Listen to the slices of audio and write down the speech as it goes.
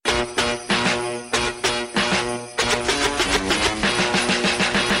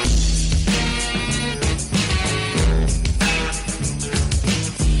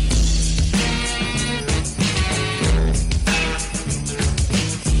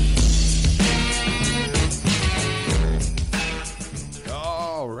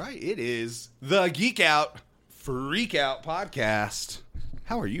the Geek Out Freak Out podcast.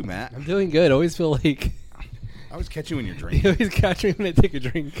 How are you, Matt? I'm doing good. I always feel like I always catch you when you're drinking. you always catch me when I take a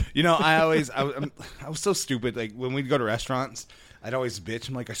drink. You know, I was so stupid. Like when we'd go to restaurants, I'd always bitch.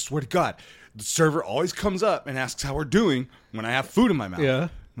 I'm like, I swear to God, the server always comes up and asks how we're doing when I have food in my mouth. Yeah.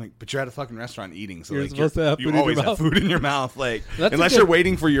 I'm like, but you're at a fucking restaurant eating, so You're like supposed to have you food in your always have mouth. food in your mouth. Like That's unless a good- you're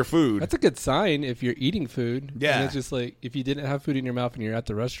waiting for your food. That's a good sign if you're eating food. Yeah. And it's just like if you didn't have food in your mouth and you're at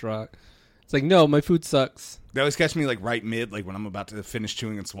the restaurant, it's like, no, my food sucks. They always catch me like right mid, like when I'm about to finish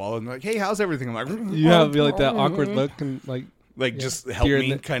chewing and swallow, and they're like, hey, how's everything? I'm like, You have like that awkward look and like just help deer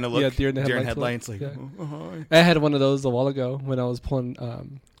me in the- kind of look. yeah, deer in the headlights. look. Like, Yeah. I had one of those a while ago when I was pulling,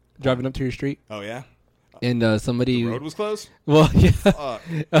 driving up to your street. oh yeah, And somebody... the road was closed? Well, yeah. Fuck.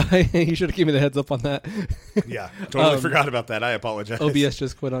 You should have given me the heads up on that. Yeah, totally forgot about that. I apologize. OBS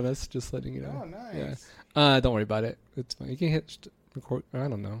just quit on us, just letting you know. Oh, nice. Yeah. Don't worry about it. It's fine. You can hit record. I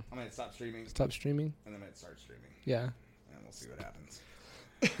don't know. I'm going to stop streaming. Stop streaming? And then I'm going to start streaming. Yeah. And we'll see what happens.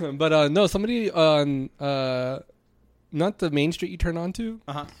 But no, somebody on... not the main street you turn onto,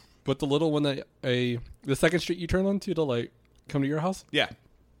 but the little one that... the second street you turn onto to, like, come to your house. Yeah.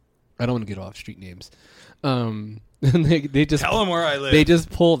 I don't want to get off street names. And they just Tell them where I live. They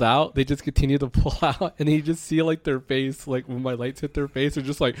just pulled out. They just continue to pull out, and you just see like their face, like when my lights hit their face, they're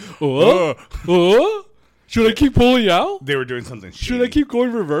just like, oh, should I keep pulling out? They were doing something shady. Should I keep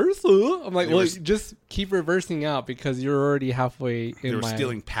going reverse? I'm like, They well, were just keep reversing out because you're already halfway in. They were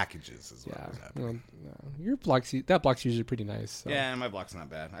stealing packages. Is what Yeah, was happening. your block's that block's usually pretty nice. So. Yeah, and my block's not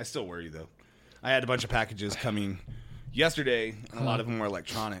bad. I still worry though. I had a bunch of packages coming yesterday, and a lot of them were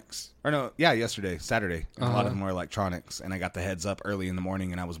electronics. Or no, yeah, yesterday, Saturday. And a lot of them were electronics, and I got the heads up early in the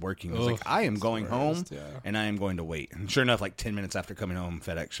morning, and I was working. I was like, I am going home, and I am going to wait. And sure enough, like 10 minutes after coming home,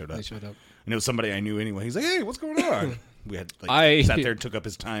 FedEx showed up. They showed up. And it was somebody I knew anyway. He's like, hey, what's going on? We had like sat there and took up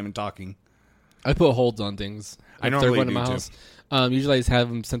his time and talking. I put holds on things. I If normally they're going to do my too. house. Usually I just have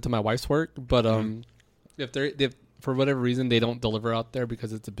them sent to my wife's work, but if for whatever reason they don't deliver out there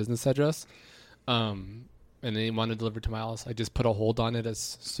because it's a business address, and they want to deliver to my house, I just put a hold on it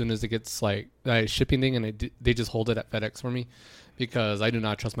as soon as it gets like a shipping thing, and they just hold it at FedEx for me because I do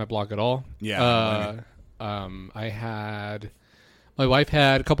not trust my block at all. Yeah. My wife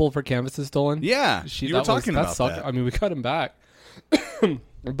had a couple of her canvases stolen. Yeah, you were talking about that. I mean, we got them back,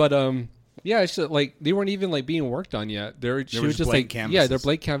 but yeah, like they weren't even like being worked on yet. She was just like canvases. Yeah, they're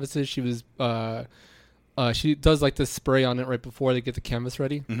blank canvases. She was she does like this spray on it right before they get the canvas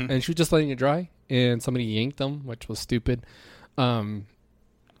ready, and she was just letting it dry, and somebody yanked them, which was stupid. And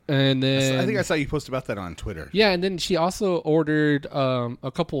then I think I saw you post about that on Twitter. Yeah, and then she also ordered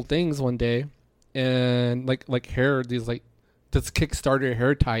a couple things one day, and like hair, these like this Kickstarter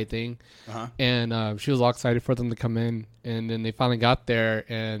hair tie thing, and she was all excited for them to come in, and then they finally got there,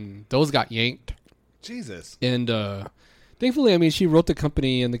 and those got yanked. Jesus. And thankfully, I mean, she wrote the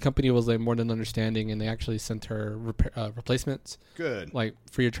company, and the company was like more than understanding, and they actually sent her replacements. Good. Like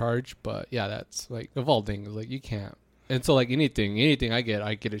free of charge. But yeah, that's like of all things, like you can't. And so like anything I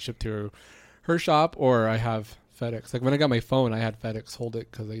get it shipped to her shop, or I have FedEx. Like when I got my phone, I had FedEx hold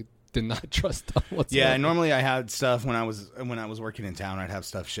it because I did not trust them whatsoever. Yeah, normally I had stuff when I was working in town. I'd have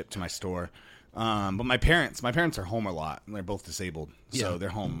stuff shipped to my store. But my parents are home a lot. They're both disabled, so they're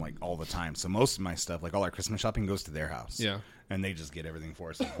home like all the time. So most of my stuff, like all our Christmas shopping, goes to their house. Yeah, and they just get everything for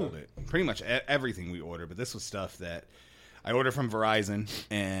us and hold it. Pretty much everything we order. But this was stuff that I ordered from Verizon,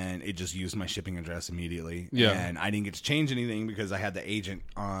 and it just used my shipping address immediately. Yeah, and I didn't get to change anything because I had the agent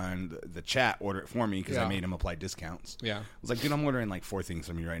on the chat order it for me because I made him apply discounts. Yeah, I was like, dude, I'm ordering like 4 things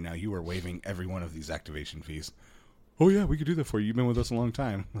from you right now. You are waiving every one of these activation fees. Oh, yeah, we could do that for you. You've been with us a long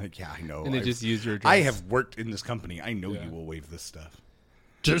time. Like, yeah, I know. And they just use your address. I have worked in this company. I know you will waive this stuff.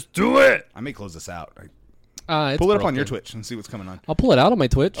 Just do it. I may close this out. Pull it up on your Twitch and see what's coming on. I'll pull it out on my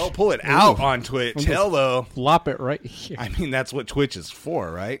Twitch. Oh, pull it out on Twitch. Hello. Flop it right here. I mean, that's what Twitch is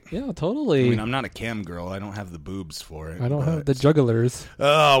for, right? Yeah, totally. I mean, I'm not a cam girl. I don't have the boobs for it. I don't have the jugglers.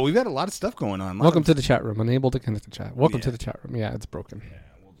 Oh, we've got a lot of stuff going on. Welcome to the chat room. Unable to connect the chat. Welcome to the chat room. Yeah, it's broken. Yeah,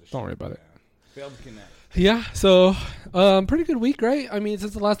 don't worry about it. Failed to connect. Yeah, so pretty good week, right? I mean,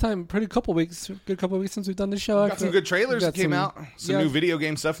 since the last time, good couple weeks since we've done the show. Got some good trailers that came out. Some new video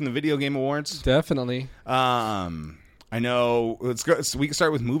game stuff from the Video Game Awards. Definitely. I know. Let's go. So we can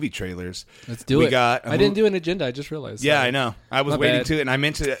start with movie trailers. Let's do it. I didn't do an agenda. I just realized. Yeah, I know. I was waiting to, and I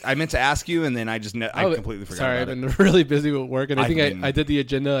meant to ask you, and then I completely forgot. Sorry, about I've been really busy with work, and I think I did the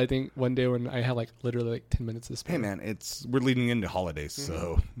agenda. I think one day when I had like literally like 10 minutes to spare. Hey man, we're leading into holidays,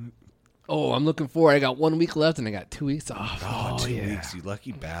 so. Oh, I'm looking forward. I got 1 week left, and I got 2 weeks off. Oh, 2 weeks, you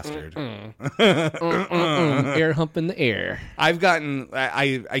lucky bastard. Air hump in the air. I've gotten.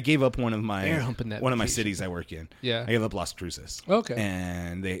 I gave up one of my Air humping that one of my vacation. cities I work in. Yeah. I gave up Las Cruces. Okay.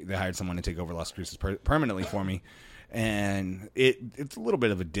 And they hired someone to take over Las Cruces permanently for me. And it's a little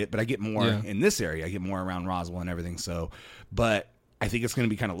bit of a dip, but I get more in this area. I get more around Roswell and everything. So, but I think it's going to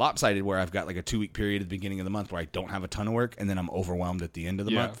be kind of lopsided where I've got like a 2 week period at the beginning of the month where I don't have a ton of work, and then I'm overwhelmed at the end of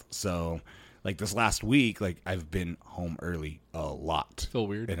the month. So, like this last week, like I've been home early a lot. Feel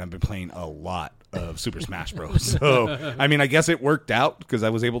weird. And I've been playing a lot of Super Smash Bros. So, I mean, I guess it worked out because I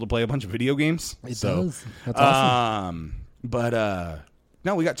was able to play a bunch of video games. It does. That's awesome. But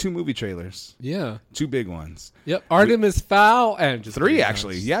no, we got 2 movie trailers. Yeah. 2 big ones. Yep. Artemis Fowl and just 3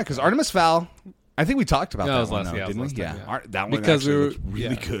 actually. Yeah, because Artemis Fowl. I think we talked about that one, though, didn't we? Time, Yeah. That one because actually looked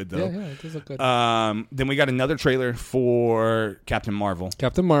really good, though. Yeah, it does look good. Then we got another trailer for Captain Marvel.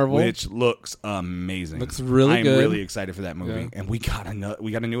 Captain Marvel, which looks amazing. Looks really good. I'm really excited for that movie. And we got a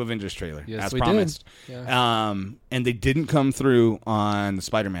new Avengers trailer, as promised. Yeah. And they didn't come through on the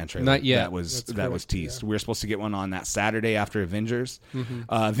Spider-Man trailer. Not yet. That was teased. Yeah. We were supposed to get one on that Saturday after Avengers. Mm-hmm.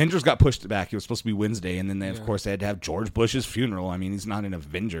 Avengers got pushed back. It was supposed to be Wednesday, and then they, of course, they had to have George Bush's funeral. I mean, he's not an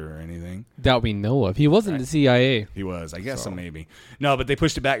Avenger or anything that we know of. He wasn't the CIA. He was, I guess, so maybe. No, but they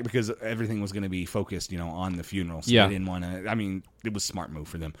pushed it back because everything was going to be focused, on the funeral. So they didn't want to. I mean, it was a smart move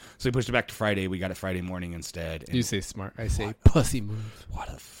for them. So they pushed it back to Friday. We got it Friday morning instead. You say smart. I say pussy move. What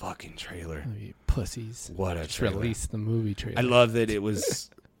a fucking trailer. Pussies. What a just trailer. Release the movie trailer. I love that it was.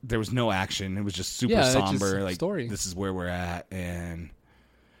 There was no action. It was just super somber. Just like story. This is where we're at, and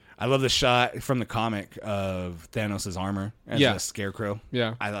I love the shot from the comic of Thanos' armor as a scarecrow.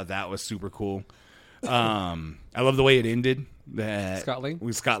 Yeah, I thought that was super cool. I love the way it ended. That Scott Lang.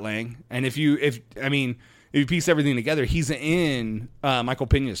 With Scott Lang, and if you piece everything together, he's in Michael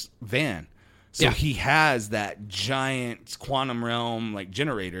Pena's van, so he has that giant quantum realm like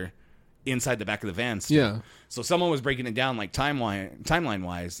generator inside the back of the van still. Yeah. So someone was breaking it down like timeline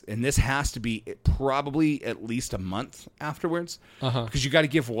wise, and this has to be probably at least a month afterwards, because you got to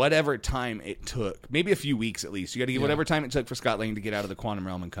give whatever time it took, maybe a few weeks at least. You got to give whatever time it took for Scott Lang to get out of the quantum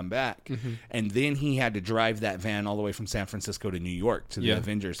realm and come back, and then he had to drive that van all the way from San Francisco to New York to the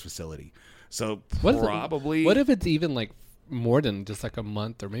Avengers facility. So what if it's even like more than just like a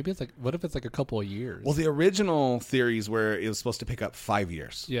month, or maybe it's like, what if it's like a couple of years? Well, the original theories were it was supposed to pick up 5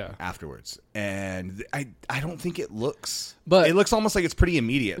 years afterwards. And I don't think it looks, but it looks almost like it's pretty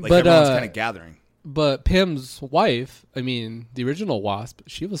immediate. Like everyone's kind of gathering. But Pym's wife, I mean, the original Wasp,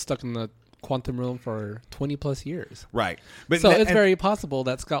 she was stuck in the quantum realm for 20 plus years. Right. But so it's very possible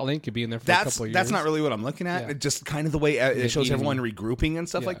that Scott Lang could be in there for a couple of years. That's not really what I'm looking at. Yeah. Just kind of the way it shows everyone regrouping and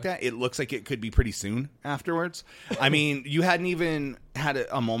stuff like that. It looks like it could be pretty soon afterwards. I mean, you hadn't even had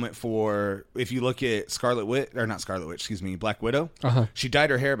a moment for, if you look at Black Widow. She dyed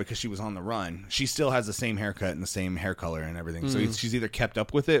her hair because she was on the run. She still has the same haircut and the same hair color and everything. So she's either kept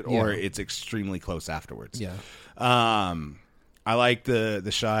up with it or it's extremely close afterwards. Yeah. I like the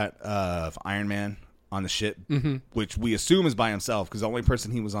shot of Iron Man on the ship, which we assume is by himself because the only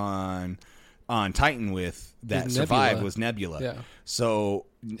person he was on Titan with that survived was Nebula. Yeah. So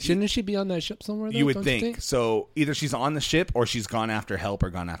shouldn't she be on that ship somewhere? Though, you would think. So either she's on the ship or she's gone after help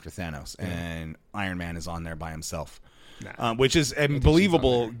or gone after Thanos, and Iron Man is on there by himself. Which is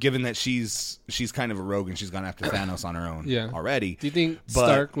believable given that she's kind of a rogue and she's gone after Thanos on her own already. Do you think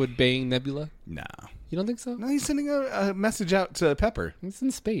Stark would bang Nebula? No. You don't think so? No, he's sending a message out to Pepper. It's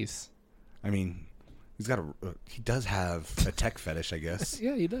in space. I mean, he does have a tech fetish, I guess.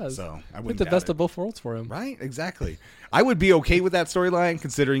 Yeah, he does. So I it's wouldn't the doubt best it. of both worlds for him. Right? Exactly. I would be okay with that storyline,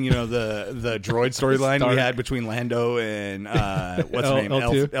 considering the droid storyline we had between Lando and what's her name,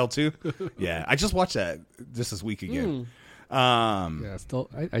 L2. Yeah, I just watched that just this week again. I still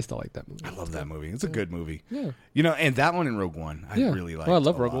like that movie. I love that movie. It's a good movie. Yeah. And that one in Rogue One, I really like. I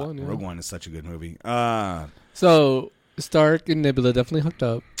love Rogue One. Yeah. Rogue One is such a good movie. So Stark and Nebula definitely hooked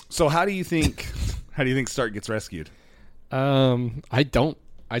up. So how do you think Stark gets rescued? I don't.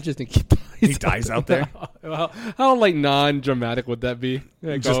 I just think he dies out there. How like non-dramatic would that be?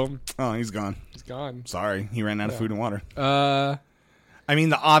 He's gone. He's gone. Sorry, he ran out of food and water. I mean,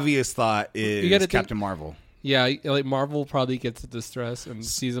 the obvious thought is Captain Marvel. Yeah, like Marvel probably gets distress and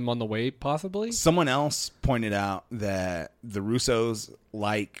sees him on the way, possibly. Someone else pointed out that the Russos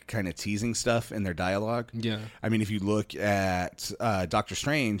like kind of teasing stuff in their dialogue. Yeah. I mean, if you look at Doctor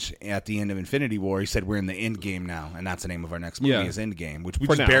Strange at the end of Infinity War, he said, we're in the end game now, and that's the name of our next movie is Endgame, which we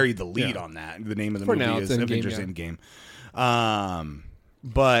just buried the lead on that. The name of the movie is Avengers Endgame.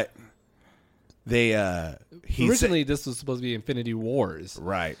 But Originally, this was supposed to be Infinity Wars,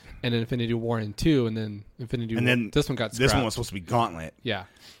 right, and then Infinity War in 2, and then this one got scrapped. This one was supposed to be Gauntlet, yeah,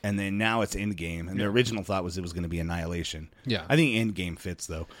 and then now it's Endgame, and the original thought was it was going to be Annihilation. Yeah, I think Endgame fits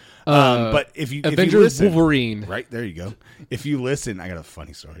though. But if you Avengers listen, Wolverine, right there you go. If you listen, I got a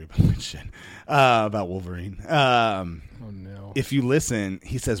funny story about that shit about Wolverine. Oh no! If you listen,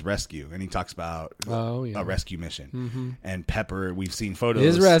 he says rescue, and he talks about a rescue mission. Mm-hmm. And Pepper, we've seen photos.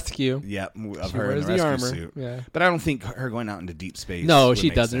 His rescue. Yep, of She her in wears the the rescue armor. suit. Yeah. But I don't think her going out into deep space. No, she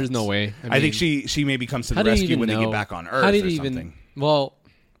make doesn't. sense. There's no way. I think she maybe comes to the how do you rescue even when they know? get back on Earth How did or you something. even? Well,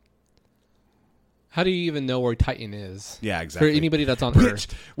 how do you even know where Titan is? Yeah, exactly. For anybody that's on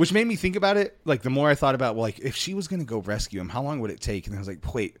Earth. Which made me think about it. Like, the more I thought about, well, like, if she was going to go rescue him, how long would it take? And I was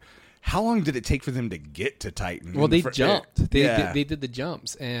like, wait, how long did it take for them to get to Titan? Well, they jumped. They Yeah. did the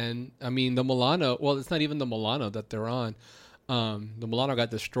jumps. And, I mean, the Milano, well, it's not even the Milano that they're on. The Milano got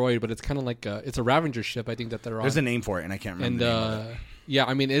destroyed, but it's kind of like it's a Ravager ship, I think, that they're on. There's a name for it, and I can't remember the name of it. Yeah,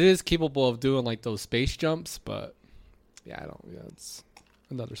 I mean, it is capable of doing, like, those space jumps, but, yeah, it's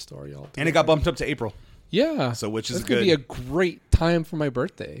another story altogether. And it got bumped up to April. Yeah. So, which is It's good. going to be a great time for my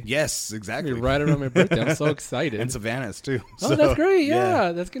birthday. Yes, exactly. Right around my birthday. I'm so excited. And Savannah's, too. Oh, So, that's great.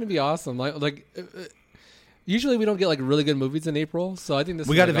 Yeah, that's going to be awesome. Usually we don't get, like, really good movies in April, so I think this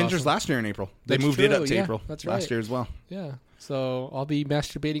We is got like Avengers awesome. last year in April. They That's moved it true. up to Yeah, April that's last right. year as well. Yeah. So I'll be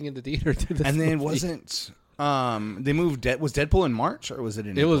masturbating in the theater to this And then movie. wasn't... they moved... was Deadpool in March, or was it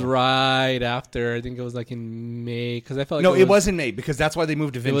in It April? was right after. I think it was like in May because I felt like No, it was in May, because that's why they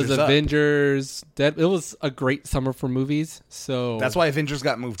moved It Avengers was up. Avengers. It was a great summer for movies. So That's why Avengers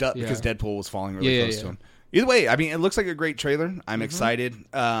got moved up, Yeah. because Deadpool was falling really Yeah, close yeah. to him. Either way, I mean, it looks like a great trailer. I'm excited.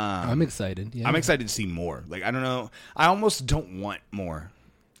 I'm excited. Yeah. I'm excited to see more. Like, I don't know. I almost don't want more.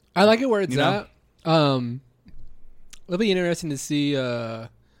 I like it where it's You know? at. It'll be interesting to see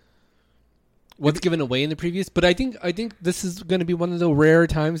what's given away in the previews. But I think this is going to be one of the rare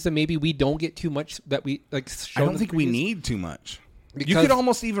times that maybe we don't get too much that we like. I don't think we need too much. You Because- could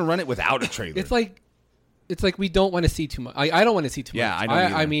almost even run it without a trailer. It's like we don't want to see too much. I don't want to see too Yeah, much. I don't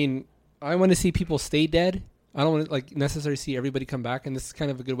either. I mean, I want to see people stay dead. I don't want to like necessarily see everybody come back. And this is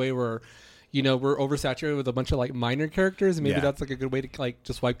kind of a good way where, we're oversaturated with a bunch of like minor characters. And maybe Yeah. that's like a good way to like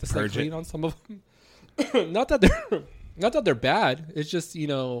just wipe the slate Purge it. clean on some of them. Not that they're bad. It's just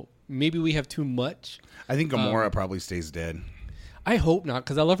maybe we have too much. I think Gamora probably stays dead. I hope not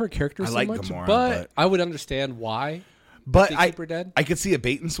because I love her character I so like much. Gamora, but but- I would understand why. But They I keep her dead? could see a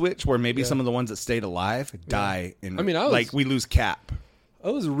bait and switch where maybe Yeah. some of the ones that stayed alive die. In, I mean, I was- like we lose Cap. I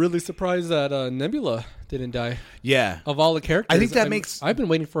was really surprised that Nebula didn't die. Yeah. Of all the characters, I think that makes- I've been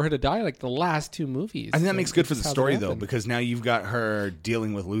waiting for her to die like the last two movies. I think that and makes good it for the just story, hasn't though, happened. because now you've got her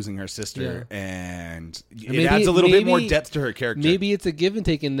dealing with losing her sister, and it maybe- adds a little bit more maybe- depth to her character. Maybe it's a give and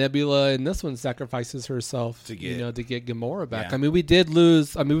take in Nebula, and this one sacrifices herself To get- to get Gamora back. Yeah. I mean, we did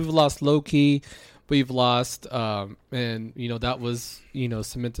lose. I mean, we've lost Loki. We've lost, and that was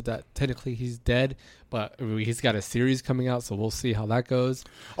cemented that technically he's dead, but he's got a series coming out, so we'll see how that goes.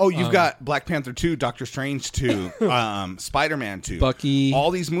 Oh, you've got Black Panther 2, Doctor Strange 2, Spider-Man 2. Bucky.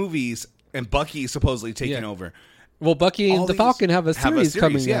 All these movies, and Bucky supposedly taking Yeah. over. Well, Bucky all and the these Falcon have a series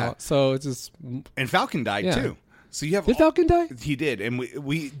coming yeah. out, so it's just And Falcon died, Yeah. too. So you have did Falcon die? He did, and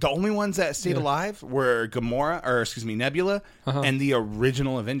we the only ones that stayed Yeah. alive were Nebula, Uh-huh. and the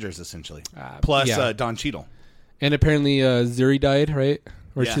original Avengers, essentially. Ah, Plus yeah. Don Cheadle. And apparently Zuri died, right?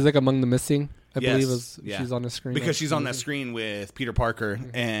 Or Yeah. she's like among the missing. I Yes, believe yeah. she's on the screen Because she's on that movie. screen with Peter Parker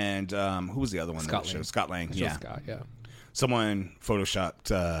and who was the other one? Scott that showed? Lang. Scott Lang. She's Yeah, Scott, yeah. someone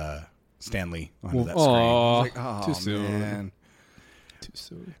photoshopped Stan Lee onto that Aw, screen. I was like, oh, too soon. man. Too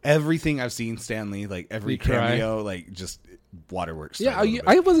soon. Everything I've seen Stan Lee, like every You cry? cameo, like just waterworks. Yeah, a little bit.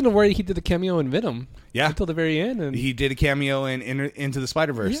 I wasn't aware he did the cameo in Venom. Yeah. Until the very end. And He did a cameo in Into the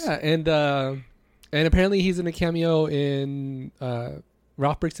Spider-Verse. yeah, and apparently he's in a cameo in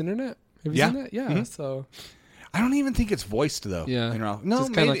Ralph Breaks Internet. Have you Yeah. seen that? Yeah. Mhm. So I don't even think it's voiced though. Yeah. No,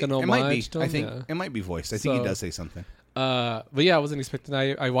 Just kinda maybe. like an It might be. homage to him, I think yeah. it might be voiced. I think he So- does say something. but yeah, I wasn't expecting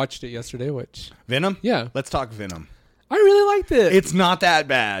that. I watched it yesterday, which Venom? yeah. Let's talk Venom. I really liked it. It's not that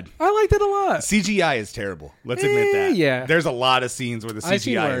bad. I liked it a lot. CGI is terrible. Let's admit that. Yeah. There's a lot of scenes where the I've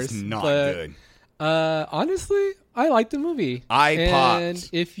seen CGI is worse, not but- good. Honestly, I liked the movie. I popped.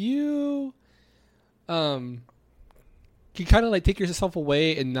 If you can kind of like take yourself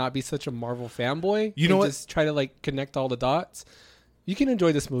away and not be such a Marvel fanboy, You know and what? just try to like connect all the dots, you can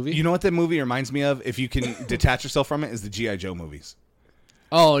enjoy this movie. You know what that movie reminds me of? If you can detach yourself from it, is the G.I. Joe movies.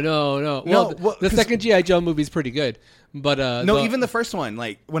 Oh no. Well, No, well, the 'cause- second GI Joe movie is pretty good, But no, even the first one,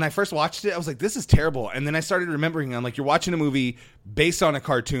 like when I first watched it, I was like, "This is terrible." And then I started remembering, I'm like, "You're watching a movie based on a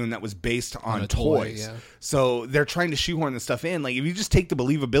cartoon that was based on toys." Yeah. So they're trying to shoehorn the stuff in. Like if you just take the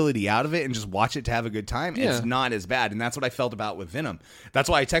believability out of it and just watch it to have a good time, it's not as bad. And that's what I felt about with Venom. That's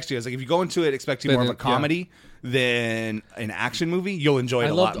why I texted you. I was like, if you go into it expecting more of a comedy than an action movie, you'll enjoy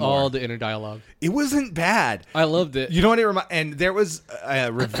it a lot more. I loved all the inner dialogue. It wasn't bad. I loved it. You know what it reminds? And there was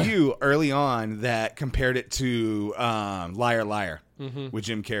a review early on that compared it to Liar Liar with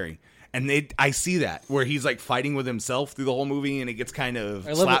Jim Carrey. And I see that where he's like fighting with himself through the whole movie, and it gets kind of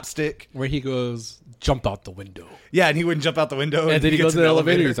slapstick. Where he goes, jump out the window. Yeah, and he wouldn't jump out the window. And then he goes to the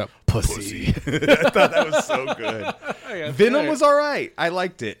elevator. He's like, pussy. I thought that was so good. Venom was all right. I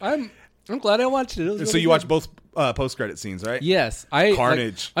liked it. I'm glad I watched it. So you watched both post-credit scenes, right? Yes.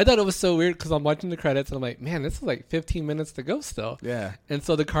 Carnage. I thought it was so weird because I'm watching the credits and I'm like, man, this is like 15 minutes to go still. Yeah. And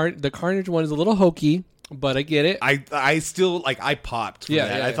so the Carnage one is a little hokey, but I get it. I still, like, I popped from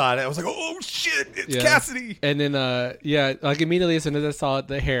that. I thought, I was like, oh, shit, it's Cassidy. And then, like immediately as soon as I saw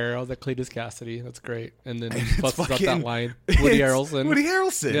the hair, I was like, Cletus Cassidy. That's great. And then he busts out that line. Woody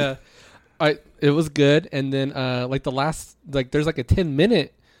Harrelson. Yeah. It was good. And then, like the last, like there's like a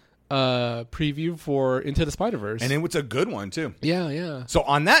 10-minute preview for Into the Spider-Verse. And it was a good one, too. Yeah. So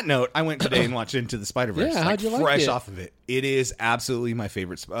on that note, I went today and watched Into the Spider-Verse. Yeah, how'd you like it? Fresh off of it. It is absolutely my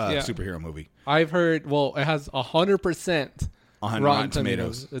favorite superhero movie. I've heard, it has 100% on Rotten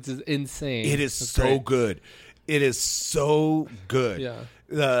Tomatoes. It's insane. It is so good. It is so good. Yeah.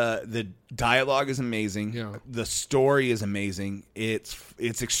 The dialogue is amazing. Yeah. The story is amazing. It's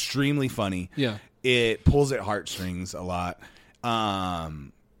extremely funny. Yeah. It pulls at heartstrings a lot.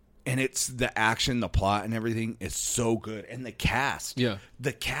 And it's the action, the plot, and everything is so good. And the cast. Yeah.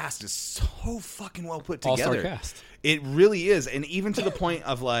 The cast is so fucking well put together. All-star cast. It really is. And even to the point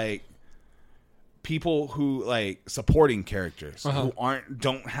of like people who like supporting characters who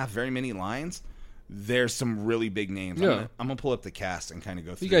don't have very many lines. There's some really big names. Yeah. I'm gonna pull up the cast and kind of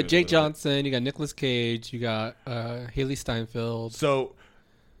go through. You got Jake Johnson, you got Nicolas Cage, you got Haley Steinfeld. So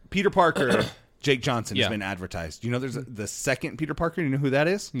Peter Parker, Jake Johnson has been advertised. You know, there's the second Peter Parker. You know who that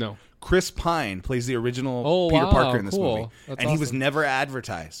is? No. Chris Pine plays the original Peter Parker in this movie, That's and awesome. he was never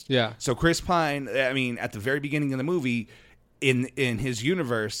advertised. Yeah. So Chris Pine, I mean, at the very beginning of the movie, in his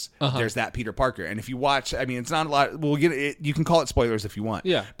universe, there's that Peter Parker. And if you watch, I mean, it's not a lot. We'll get it. You can call it spoilers if you want.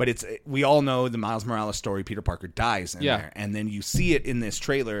 Yeah. But we all know the Miles Morales story. Peter Parker dies in there, and then you see it in this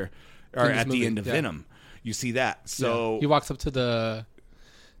trailer or at the end of Venom. You see that. So he walks up to the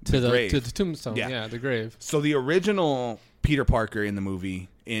tombstone. Yeah, the grave. So the original Peter Parker in the movie,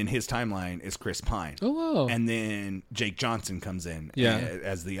 in his timeline, is Chris Pine. Oh, wow. And then Jake Johnson comes in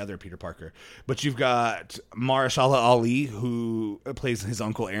as the other Peter Parker. But you've got Mahershala Ali, who plays his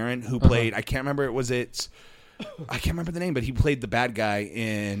uncle Aaron, who played, I can't remember I can't remember the name, but he played the bad guy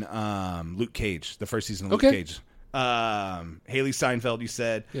in Luke Cage, the first season of Luke Cage. Haley Steinfeld, you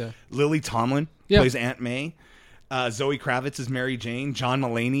said. Yeah. Lily Tomlin plays Aunt May. Zoe Kravitz is Mary Jane. John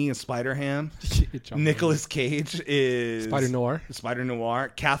Mulaney is Spider-Ham. Nicolas Cage is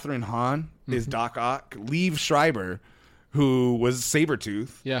Spider-Noir. Catherine Hahn is Doc Ock. Liev Schreiber, who was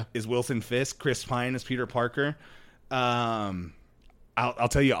Sabretooth, is Wilson Fisk. Chris Pine is Peter Parker. I'll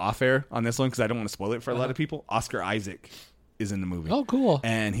tell you off air on this one because I don't want to spoil it for a lot of people. Oscar Isaac is in the movie. Oh, cool.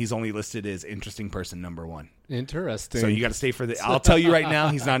 And he's only listed as interesting person number 1. Interesting. So you got to stay for I'll tell you right now,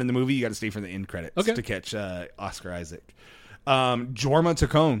 he's not in the movie. You got to stay for the end credits to catch Oscar Isaac. Jorma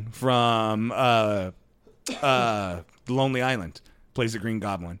Taccone from The Lonely Island plays the Green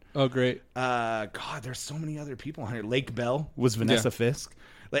Goblin. Oh, great. God, there's so many other people on here. Lake Bell was Vanessa Fisk.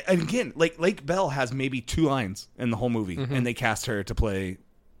 Lake Bell has maybe 2 lines in the whole movie, and they cast her to play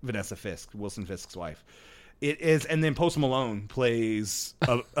Vanessa Fisk, Wilson Fisk's wife. It is, and then Post Malone plays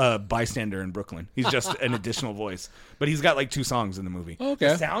a bystander in Brooklyn. He's just an additional voice, but he's got like 2 songs in the movie. Okay.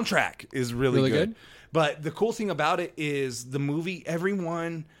 The soundtrack is really good. But the cool thing about it is the movie.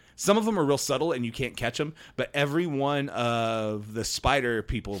 Some of them are real subtle and you can't catch them, but every one of the Spider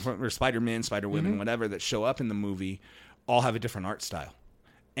people, or Spider-Men, Spider-Women, whatever, that show up in the movie, all have a different art style.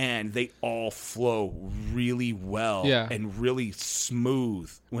 And they all flow really well and really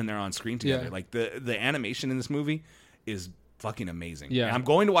smooth when they're on screen together. Like the animation in this movie is fucking amazing. Yeah. And I'm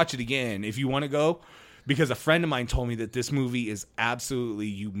going to watch it again if you want to go, because a friend of mine told me that this movie is absolutely,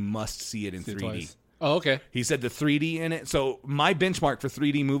 you must see it in 3D. Oh, okay. He said the 3D in it. So my benchmark for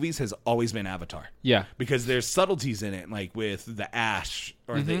 3D movies has always been Avatar. Yeah. Because there's subtleties in it, like with the ash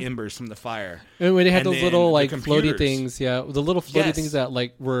or the embers from the fire. And when they had And those little then like the floaty computers. things, the little floaty Yes. things that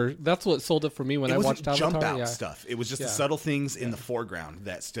like were, that's what sold it for me when It I wasn't watched Avatar. jump out stuff. It was just the subtle things in the foreground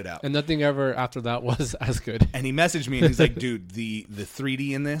that stood out. And nothing ever after that was as good. And he messaged me and he's like, dude, the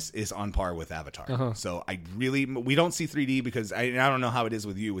 3D in this is on par with Avatar. So we don't see 3D because I don't know how it is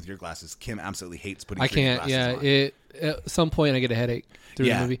with you with your glasses. Kim absolutely hates putting 3D I can't. glasses Yeah. on. At some point I get a headache through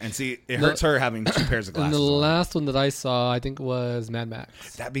the movie. And see, it hurts her having 2 pairs of And glasses the on. last one that I saw, I think, was Mad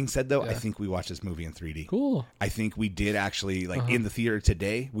Max. That being said, though, I think we watched this movie in 3D. Cool. I think we did actually, like, in the theater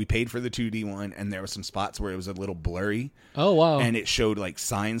today, we paid for the 2D one, and there were some spots where it was a little blurry. Oh, wow. And it showed, like,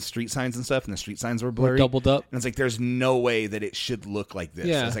 signs, street signs and stuff, and the street signs were blurry. Doubled up. And it's like, there's no way that it should look like this.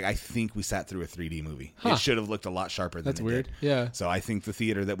 Yeah. It's like, I think we sat through a 3D movie. Huh. It should have looked a lot sharper than That's it weird. did. Yeah. So I think the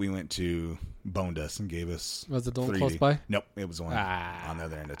theater that we went to boned us and gave us Was it the one 3D. close by? Nope, it was the one on the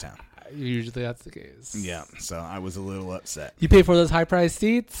other end of town. Usually that's the case. Yeah, so I was a little upset. You pay for those high priced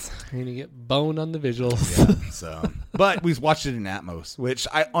seats and you get boned on the visuals. Yeah, so but we watched it in Atmos, which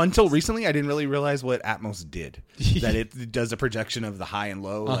until recently I didn't really realize what Atmos did. That it does a projection of the high and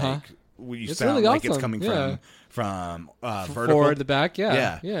low, like you It's sound really like it's awesome. coming Yeah. from vertical. Forward, the back,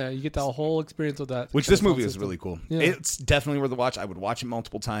 Yeah. yeah. You get that whole experience with that. Which kind this of sound movie is system. really cool. Yeah. It's definitely worth a watch. I would watch it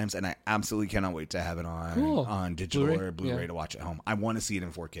multiple times, and I absolutely cannot wait to have it on digital Blu-ray? or Blu-ray Yeah. to watch at home. I want to see it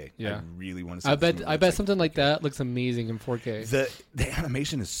in 4K. Yeah. I really want to see I it. This bet movie looks something like 4K. that looks amazing in 4K. The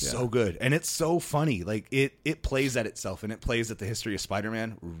animation is so good, and it's so funny. Like it plays at itself, and it plays at the history of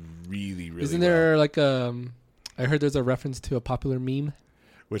Spider-Man really Isn't well. there like I heard there's a reference to a popular meme.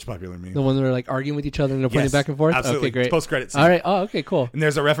 Which popular meme? The one where they're like arguing with each other and they're pointing Yes, back and forth. absolutely. Okay, great. It's post-credit scene. All right. Oh, okay, cool. And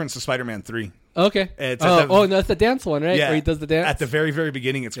there's a reference to Spider-Man 3. Okay. It's at no, that's the dance one, right? Yeah, Where he does the dance. at the very, very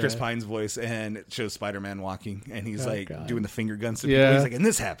beginning. It's Chris Yeah. Pine's voice, and it shows Spider-Man walking, and he's like God. doing the finger guns to Yeah. people. He's like, and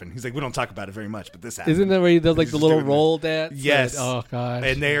this happened. He's like, we don't talk about it very much, but this happened. Isn't that where he does like He's the just little doing roll dance? Yes. Oh gosh.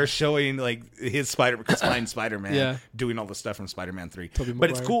 And they are showing like his Chris Pine's Spider-Man Yeah. doing all the stuff from Spider-Man 3. Tobey But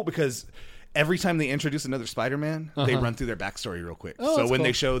it's Maguire. cool because every time they introduce another Spider-Man, they run through their backstory real quick. Oh, so that's when cool.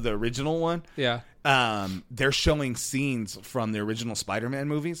 they show the original one, Yeah. they're showing scenes from the original Spider-Man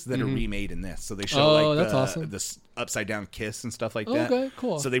movies that are remade in this. So they show Oh, like that's awesome. the upside down kiss and stuff like that. Okay,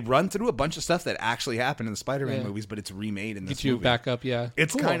 cool. So they run through a bunch of stuff that actually happened in the Spider-Man Yeah. movies, but it's remade in this Get you movie. back up, yeah.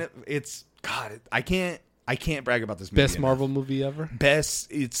 It's Cool. kind of I can't brag about this movie. Best enough. Marvel movie ever.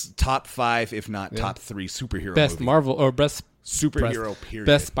 It's top 5, if not top 3 superhero Best movie. Marvel or best Superhero period.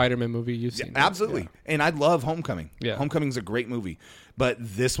 Best Spider-Man movie you've Yeah, seen. absolutely. Yeah. And I love Homecoming. Yeah. Homecoming's a great movie. But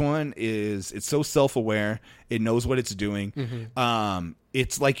this one it's so self-aware. It knows what it's doing. Mm-hmm.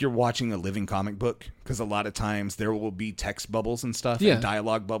 It's like you're watching a living comic book, because a lot of times there will be text bubbles and stuff, Yeah. and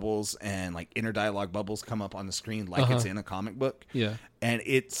dialogue bubbles, and like inner dialogue bubbles come up on the screen like it's in a comic book. Yeah. And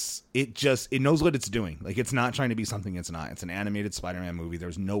it knows what it's doing. Like, it's not trying to be something it's not. It's an animated Spider-Man movie.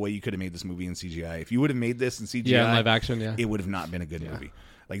 There's no way you could have made this movie in CGI. If you would have made this in CGI, Yeah, in live action, yeah. it would have not been a good movie.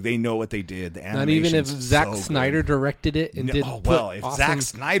 Like, they know what they did. The Not even if animation's Zack so good. Snyder directed it and No, did. oh, well, if awesome, Zack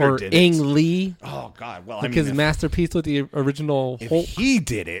Snyder or did Ang it. Lee, Oh God! Well, like I mean, his if, masterpiece with the original if Hulk. he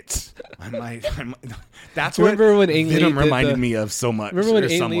did it, I might. That's Remember what when Ang Lee Venom did reminded the- me of so much. Remember when or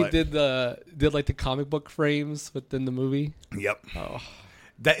Ang Lee somewhat. did like the comic book frames within the movie? Yep. Oh,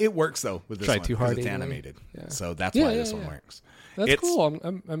 That it works though with this Tried one too 'cause hard it's anyway. animated, Yeah. so that's Yeah, why yeah, this one yeah. works. that's It's- cool.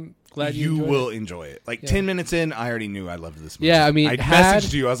 I'm glad you enjoyed will it. enjoy it. Like Yeah. 10 minutes in, I already knew I loved this movie. Yeah, I mean, I had-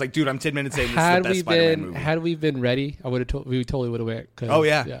 messaged you. I was like, dude, I'm 10 minutes in. This is the Had best we Spider-Man been movie. had we been ready, we totally would have went. 'cause- Oh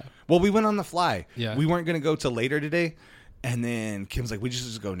yeah. yeah. Well, we went on the fly. Yeah. We weren't gonna go till later today, and then Kim's like, we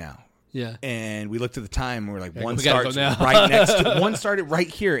just go now. Yeah. And we looked at the time. And we're like, one we gotta starts go now. right next. One started right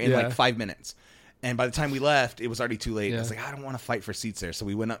here in Yeah. like 5 minutes. And by the time we left, it was already too late. I Yeah. was like, I don't want to fight for seats there. So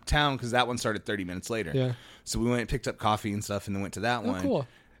we went uptown because that one started 30 minutes later. Yeah. So we went and picked up coffee and stuff, and then went to that one. Cool.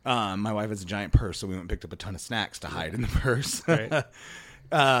 My wife has a giant purse, so we went and picked up a ton of snacks to hide in the purse. Right.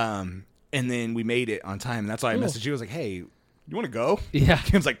 And then we made it on time. And that's why I Cool. messaged you. I was like, hey, you want to go? Yeah.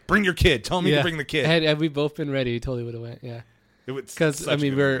 Kim's like, bring your kid. Tell me to bring the kid. Had we both been ready, totally would have went. Yeah. Because I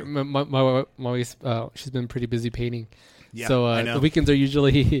mean, my wife, she's been pretty busy painting. Yeah, so I know. the weekends are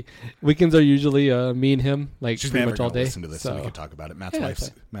usually me and him, like She's pretty never much all gonna day. listen to this, so we can talk about it. Yeah,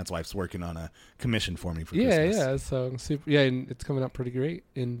 Matt's wife's working on a commission for me for yeah, Christmas. yeah. So super, yeah, and it's coming out pretty great.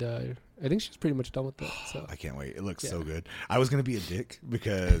 And I think she's pretty much done with it. So I can't wait. It looks so good. I was going to be a dick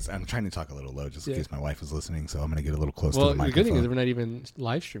because I'm trying to talk a little low just in case my wife is listening. So I'm going to get a little close to the microphone. The good thing is we're not even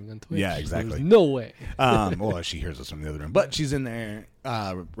live streaming on Twitch. Yeah, exactly. So no way. Well, she hears us from the other room, but she's in there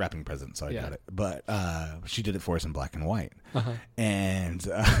wrapping presents, so I got it. But she did it for us in black and white. And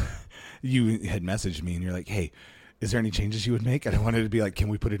you had messaged me and you're like, hey, is there any changes you would make? And I wanted to be like, can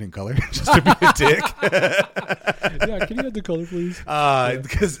we put it in color? Just to be a dick. Yeah, can you have the color, please?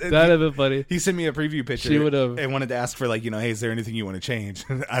 Because that'd have been funny. He sent me a preview picture. She would have. And wanted to ask for like, hey, is there anything you want to change?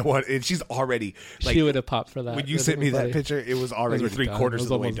 And she's already. Like, she would have popped for that. When you sent me that picture, it was already 3/4 of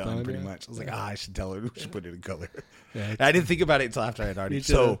the way done, pretty yeah. much. I was like, I should tell her we should put it in color. Yeah, I didn't think about it until after I had already.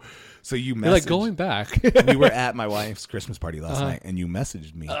 So you messaged. You're like going back. We were at my wife's Christmas party last night, and you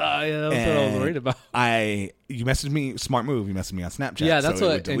messaged me. Yeah, that's what I was worried about. You messaged me, smart move. You messaged me on Snapchat. Yeah,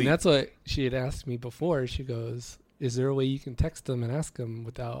 that's what she had asked me before. She goes, "Is there a way you can text them and ask them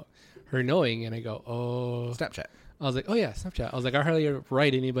without her knowing?" And I go, "Oh, Snapchat." I was like, "Oh yeah, Snapchat." I was like, "I hardly ever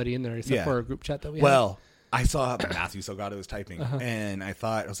write anybody in there except for our group chat that we have." Well, I saw Matthew Salgado was typing, and I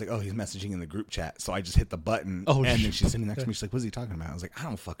was like, oh, he's messaging in the group chat. So I just hit the button, and then she's sitting next to me. She's like, what's he talking about? I was like, I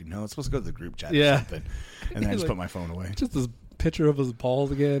don't fucking know. It's supposed to go to the group chat or something. And then I just put my phone away. Just this picture of his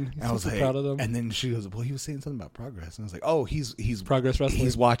balls again. I was so proud of them. And then she goes, well, he was saying something about progress. And I was like, oh, he's Progress Wrestling.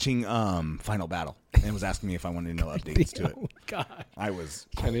 He's watching Final Battle and was asking me if I wanted to know updates to it. Oh, God. I was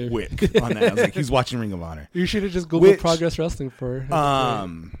quick on that. I was like, he's watching Ring of Honor. You should have just Googled Progress Wrestling for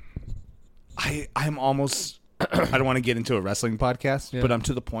I'm almost... I don't want to get into a wrestling podcast, but I'm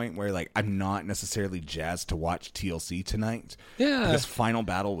to the point where like I'm not necessarily jazzed to watch TLC tonight. Yeah, because Final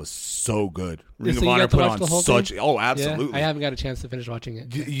Battle was so good. Ring of Honor put on such. Oh, absolutely. Yeah, I haven't got a chance to finish watching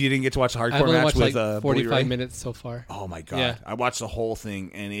it. You didn't get to watch the hardcore I've only match watched with like 45 minutes so far. Oh my god, I watched the whole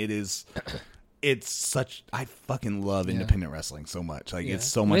thing, and it is. It's such. I fucking love independent wrestling so much. Like it's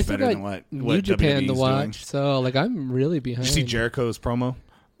so much better than what New Japan WWE's to watch. doing. So like I'm really behind. Did you see Jericho's promo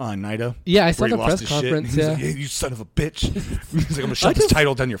on Naito? Yeah, I saw the press conference. Yeah, like, hey, you son of a bitch! He's like, I'm gonna shove this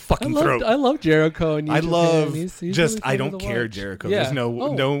title down your fucking throat. I love Jericho. And I just I don't care Jericho. Yeah.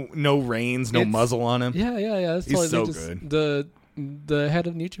 There's no reins, no muzzle on him. Yeah. That's he's so good. The head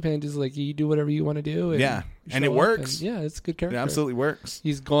of New Japan just like, you do whatever you want to do. And it works. And, it's a good character. It absolutely works.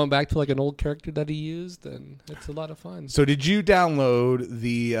 He's going back to like an old character that he used, and it's a lot of fun. So did you download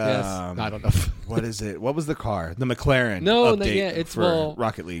the? I don't know. What is it? What was the car? The McLaren. It's for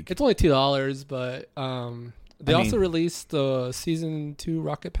Rocket League. It's only $2, but they also released the season 2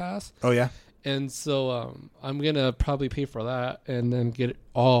 Rocket Pass. Oh yeah. And so I'm gonna probably pay for that and then get it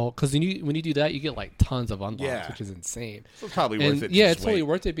all, because when you do that you get like tons of unlocks, which is insane. So it's probably worth it. Yeah, it's totally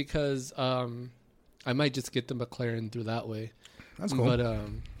worth it because I might just get the McLaren through that way. That's cool.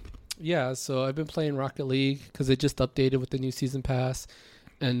 But so I've been playing Rocket League because it just updated with the new season pass,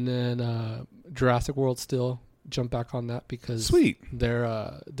 and then Jurassic World still jumped back on that because their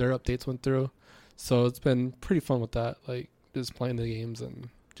updates went through. So it's been pretty fun with that, like just playing the games and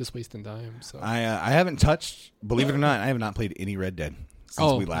just wasting time. So I haven't touched, believe it or not, I have not played any Red Dead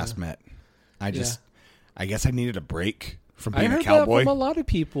since we last met. I guess I needed a break from being a cowboy. That from a lot of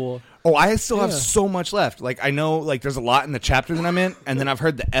people. Oh, I still have so much left. Like I know, like there's a lot in the chapter that I'm in, and then I've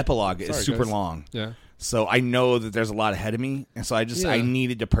heard the epilogue is super long. Yeah. So I know that there's a lot ahead of me, and so I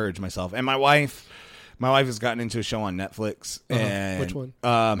needed to purge myself. And my wife has gotten into a show on Netflix. And, which one?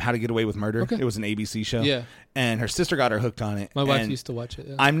 How to Get Away with Murder. Okay. It was an ABC show. Yeah. And her sister got her hooked on it. My wife used to watch it.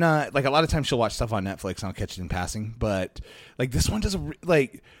 Yeah. I'm not, like, a lot of times she'll watch stuff on Netflix and I'll catch it in passing. But, like, this one doesn't,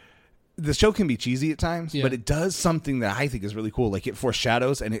 like, the show can be cheesy at times, but it does something that I think is really cool. Like, it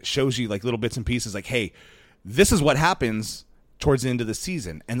foreshadows and it shows you, like, little bits and pieces. Like, hey, this is what happens towards the end of the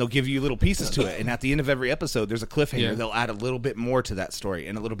season, and they'll give you little pieces to it. And at the end of every episode, there's a cliffhanger. Yeah. They'll add a little bit more to that story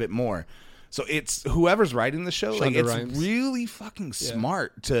and a little bit more. So it's whoever's writing the show, like it's really fucking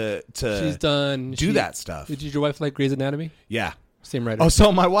smart to She's done that stuff. Did your wife like Grey's Anatomy? Yeah, same writer. Oh,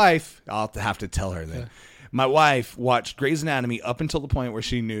 so my wife, I'll have to tell her then. Yeah. My wife watched Grey's Anatomy up until the point where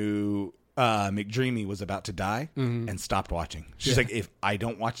she knew McDreamy was about to die and stopped watching. She's like, if I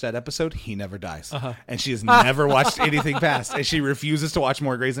don't watch that episode, he never dies. And she has never watched anything past, and she refuses to watch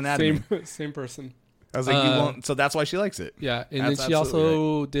more Grey's Anatomy. Same person. I was like, you won't. So that's why she likes it. Yeah, and then she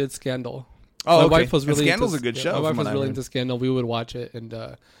also did Scandal. Oh, my wife was really Scandal's a good show. My wife was really into Scandal. We would watch it, and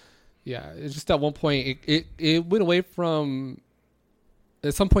it's just at one point it went away from.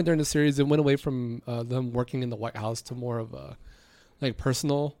 At some point during the series, it went away from them working in the White House to more of a like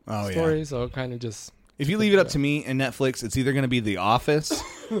personal story. Yeah. So it kind of just. If you leave it up to me and Netflix, it's either going to be The Office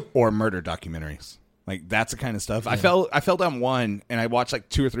or murder documentaries. Like that's the kind of stuff. Yeah. I fell down one, and I watched like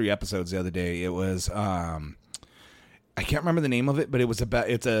 2 or 3 episodes the other day. It was I I can't remember the name of it, but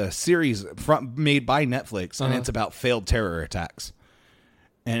it's a series made by Netflix, and it's about failed terror attacks.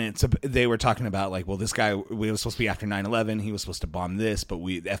 And they were talking about like, well, this guy, we was supposed to be after 9/11. He was supposed to bomb this, but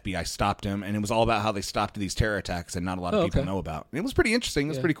the FBI stopped him. And it was all about how they stopped these terror attacks and not a lot of people know about. And it was pretty interesting. It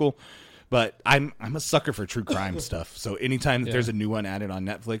was pretty cool. But I'm a sucker for true crime stuff. So anytime that there's a new one added on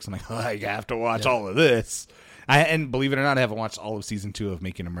Netflix, I'm like, oh, I have to watch all of this. And believe it or not, I haven't watched all of season 2 of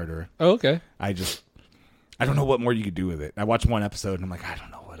Making a Murderer. Oh, okay. I don't know what more you could do with it. I watched one episode and I'm like, I don't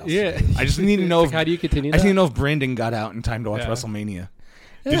know what else to do. I just need to know how do you continue I just need to know if Brandon got out in time to watch WrestleMania.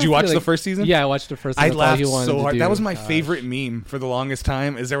 Did you watch the first season? Yeah, I watched the first season. I laughed so hard. That was my favorite meme for the longest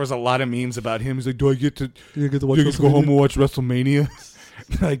time. Is there was a lot of memes about him. He's like, "Do I get to go home and watch WrestleMania?"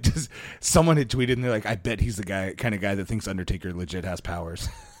 Like, just someone had tweeted and they're like, "I bet he's the kind of guy that thinks Undertaker legit has powers."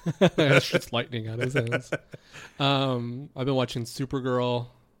 Shoots lightning out of his hands. I've been watching Supergirl.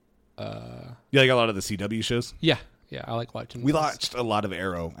 You like a lot of the CW shows? Yeah, I like watching. We watched a lot of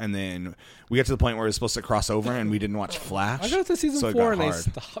Arrow, and then we got to the point where it was supposed to cross over, and we didn't watch Flash. I got to season 4 and I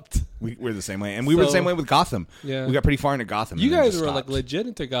stopped. We're the same way, and we were the same way with Gotham. Yeah, we got pretty far into Gotham. You guys were like legit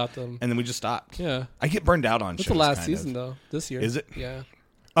into Gotham, and then we just stopped. Yeah, I get burned out on shows. What's the last season though? This year is it? Yeah.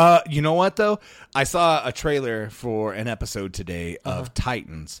 You know what though? I saw a trailer for an episode today of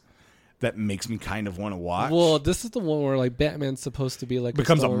Titans. That makes me kind of want to watch. Well, this is the one where like Batman's supposed to be like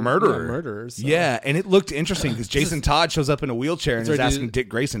becomes a murderer. So. Yeah, and it looked interesting because Jason Todd shows up in a wheelchair and is asking Dick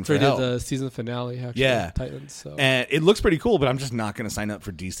Grayson for help. The season finale, actually. Yeah, Titans. So. And it looks pretty cool, but I'm just not going to sign up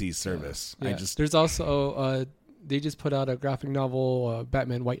for DC's service. Yeah. There's also they just put out a graphic novel,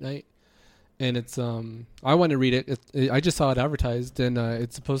 Batman White Knight, and it's I want to read it. I just saw it advertised, and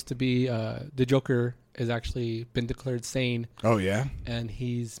it's supposed to be the Joker has actually been declared sane. Oh yeah, and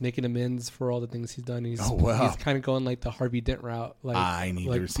he's making amends for all the things he's done. He's kind of going like the Harvey Dent route. Like I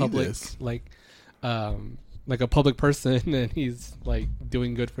need to see this. Like a public person, and he's like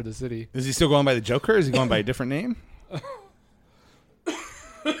doing good for the city. Is he still going by the Joker? Or is he going by a different name?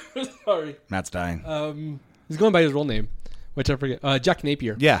 Sorry, Matt's dying. He's going by his real name, which I forget. Jack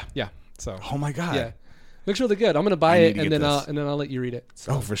Napier. Yeah. So. Oh my god. Yeah. Looks really good. I'm gonna buy it and then I'll let you read it.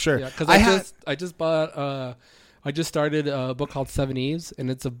 So, for sure. Yeah, because I just bought. I just started a book called Seven Eves, and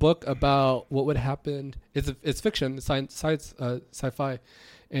it's a book about what would happen. It's fiction, it's sci-fi,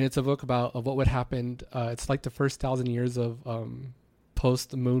 and it's a book about what would happen. It's like the first 1,000 years of post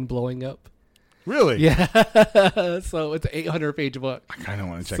the moon blowing up. Really? Yeah. So it's an 800-page book. I kind of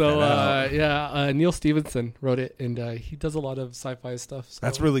want to check that out. Neil Stephenson wrote it, and he does a lot of sci-fi stuff. So.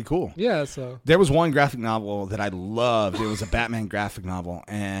 That's really cool. Yeah. So there was one graphic novel that I loved. It was a Batman graphic novel,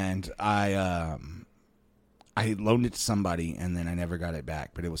 and I loaned it to somebody, and then I never got it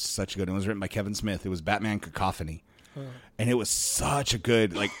back. But it was such good. It was written by Kevin Smith. It was Batman Cacophony. And it was such a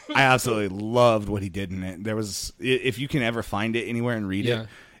good, I absolutely loved what he did in it. There was, if you can ever find it anywhere and read it,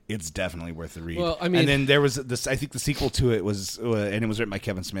 it's definitely worth the read. Well, I mean, and then there was this. I think the sequel to it was, and it was written by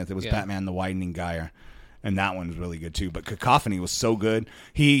Kevin Smith. It was Batman: The Widening Gyre, and that one was really good too. But Cacophony was so good.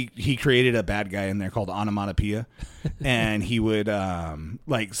 He created a bad guy in there called Onomatopoeia, and he would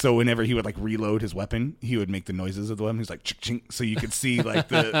so whenever he would reload his weapon, he would make the noises of the weapon. He's like chink chink, so you could see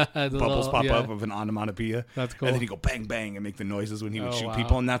the bubbles pop up of an onomatopoeia. That's cool. And then he'd go bang bang and make the noises when he would shoot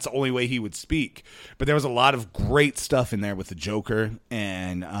people, and that's the only way he would speak. But there was a lot of great stuff in there with the Joker,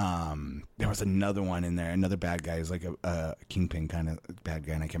 and there was another one in there, another bad guy. Is like a kingpin kind of bad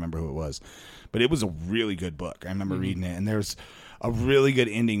guy, and I can't remember who it was. But it was a really good book. I remember reading it, and there's a really good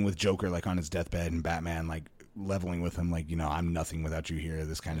ending with Joker, on his deathbed, and Batman, leveling with him, I'm nothing without you here,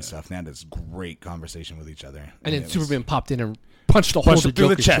 this kind of stuff. And they had this great conversation with each other. And then Superman popped in and punched a hole through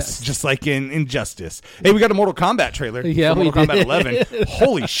the chest, just like in Injustice. Hey, we got a Mortal Kombat trailer. Yeah, Mortal Kombat 11.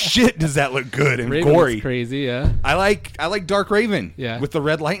 Holy shit, does that look good and Raven gory? Crazy, yeah. I like Dark Raven. Yeah. With the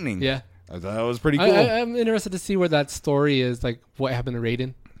red lightning. Yeah, I thought that was pretty cool. I'm interested to see where that story is. What happened to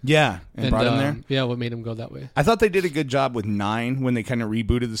Raiden? Yeah, and brought him there. Yeah, what made him go that way? I thought they did a good job with 9 when they kind of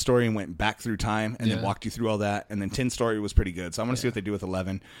rebooted the story and went back through time and then walked you through all that. And then 10 story was pretty good. So I want to see what they do with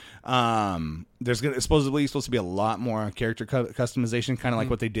 11. There's supposedly supposed to be a lot more character customization, kind of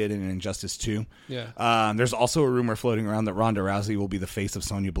like what they did in Injustice 2. Yeah. There's also a rumor floating around that Ronda Rousey will be the face of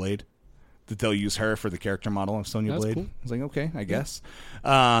Sonya Blade. That they'll use her for the character model of Sonya Blade. Cool. I was like, okay, I guess.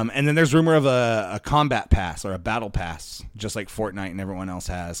 And then there's rumor of a combat pass or a battle pass, just like Fortnite and everyone else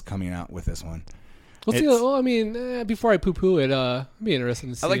has, coming out with this one. Before I poo-poo it, I'd be interested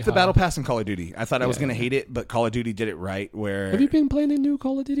to see. I like the battle pass in Call of Duty. I thought I was going to hate it, but Call of Duty did it right. Have you been playing a new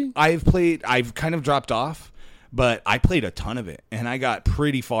Call of Duty? I've kind of dropped off, but I played a ton of it, and I got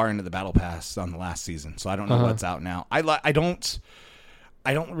pretty far into the battle pass on the last season, so I don't know what's out now.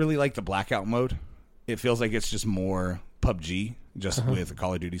 I don't really like the blackout mode. It feels like it's just more PUBG just with a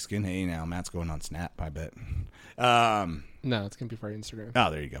Call of Duty skin. Hey, now Matt's going on Snap, I bet. No, it's gonna be for our Instagram. Oh,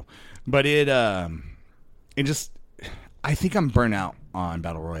 there you go. But it just, I think I'm burnt out on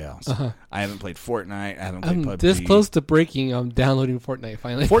battle royales. I haven't played Fortnite. I haven't played PUBG. This close to breaking. I'm downloading Fortnite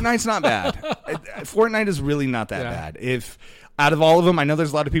finally. Fortnite's not bad. Fortnite is really not that bad. If out of all of them, I know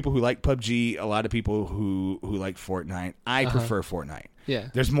there's a lot of people who like PUBG, a lot of people who like Fortnite. I prefer Fortnite. Yeah.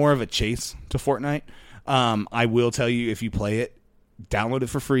 There's more of a chase to Fortnite. I will tell you, if you play it, download it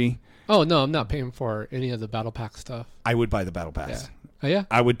for free. Oh, no, I'm not paying for any of the battle pack stuff. I would buy the battle pass. Yeah. Oh, yeah?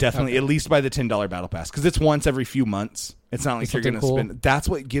 I would definitely at least buy the $10 battle pass because it's once every few months. It's not like you're going to spend. That's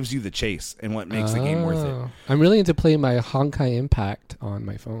what gives you the chase and what makes the game worth it. I'm really into playing my Honkai Impact on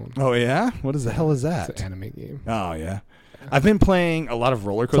my phone. Oh, yeah? What the hell is that? It's an anime game. Oh, yeah. I've been playing a lot of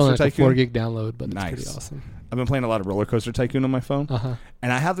Roller It's only Coaster like a Tycoon. 4 gig download, but it's Nice. pretty awesome. I've been playing a lot of Roller Coaster Tycoon on my phone, Uh-huh.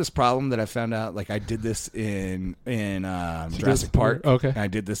 and I have this problem that I found out. Like I did this in Jurassic Park. Okay. I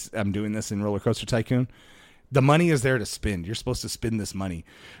did this. I'm doing this in Roller Coaster Tycoon. The money is there to spend. You're supposed to spend this money.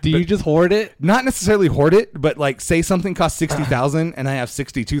 Do you just hoard it? Not necessarily hoard it, but like say something costs $60,000 and I have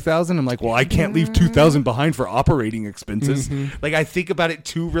 $62,000. I'm like, well, I can't leave $2,000 behind for operating expenses. Like I think about it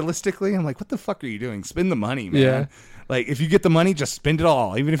too realistically. I'm like, what the fuck are you doing? Spend the money, man. Yeah. Like if you get the money, just spend it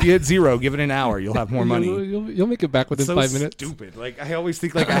all. Even if you hit zero, give it an hour. You'll have more money. You'll make it back within So 5 minutes. Stupid. Like I always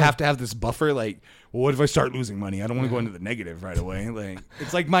think like I have to have this buffer. Like, well, what if I start losing money? I don't want to go into the negative right away. Like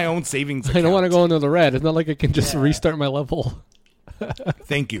it's like my own savings account. I don't want to go into the red. It's not like I can just restart my level.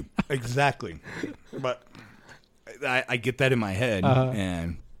 Thank you. Exactly. But I get that in my head,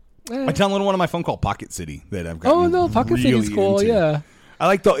 and I downloaded one on my phone called Pocket City that I've got. Oh no, Pocket City's cool. into. Yeah, I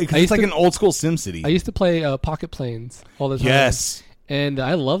like it's like an old school Sim City. I used to play Pocket Planes all the time. Yes. And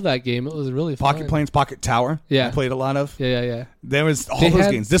I love that game. It was really fun. Pocket Planes, Pocket Tower. Yeah. I played a lot of. Yeah. There was all those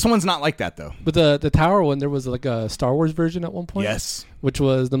games. This one's not like that though. But the Tower one, there was like a Star Wars version at one point. Yes. Which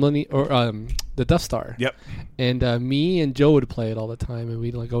was the Death Star. Yep. And me and Joe would play it all the time, and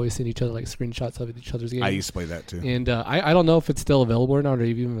we'd like always send each other like screenshots of each other's games. I used to play that too. And I don't know if it's still available or not, or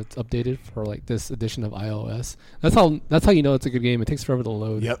even if it's updated for like this edition of iOS. That's how you know it's a good game. It takes forever to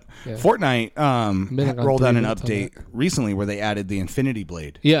load. Yep. Yeah. Fortnite rolled out an 3 minutes on update recently where they added the Infinity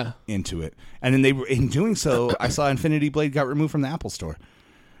Blade into it, and then they were in doing so. I saw Infinity Blade got removed from the Apple Store.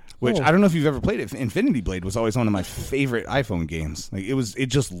 Which I don't know if you've ever played it. Infinity Blade was always one of my favorite iPhone games. Like it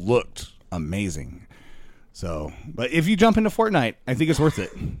just looked amazing. So, but if you jump into Fortnite, I think it's worth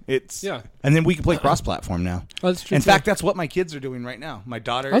it. And then we can play cross-platform now. Oh, that's true. In fact, that's what my kids are doing right now. My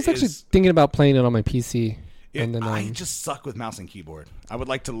daughter. I was actually thinking about playing it on my PC. And then I just suck with mouse and keyboard. I would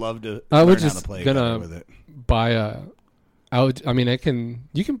like to love to I learn was how just to play gonna with it. buy you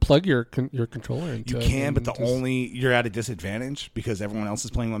can plug your controller into it. You can, but you're at a disadvantage because everyone else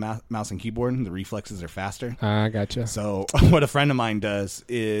is playing with mouse and keyboard and the reflexes are faster. I gotcha. So what a friend of mine does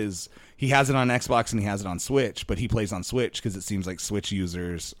is he has it on Xbox and he has it on Switch, but he plays on Switch because it seems like Switch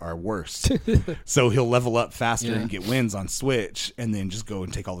users are worse. So he'll level up faster and get wins on Switch and then just go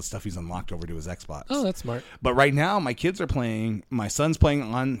and take all the stuff he's unlocked over to his Xbox. Oh, that's smart. But right now, my kids are playing. My son's playing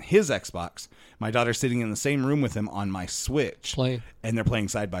on his Xbox. My daughter's sitting in the same room with him on my Switch. And they're playing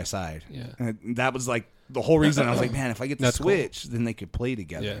side by side. Yeah. And that was like the whole reason. I was like, man, if I get the Switch, then they could play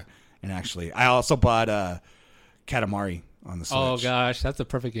together. Yeah. And actually, I also bought Katamari on the Switch. Oh, gosh. That's a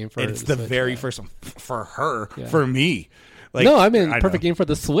perfect game for her. It's the Switch, very first one for her, Yeah. for me. Like, no, I mean, perfect game for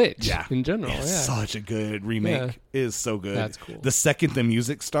the Switch in general. It's such a good remake. Yeah. It is so good. That's cool. The second the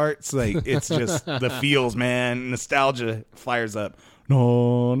music starts, like it's just the feels, man. Nostalgia fires up.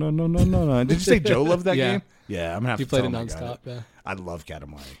 No. Did you say Joe loved that game? Yeah, I'm gonna have to played tell it him nonstop. Yeah. I love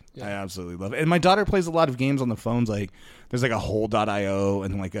Katamari. Yeah. I absolutely love it. And my daughter plays a lot of games on the phones. Like there's like a Hole.io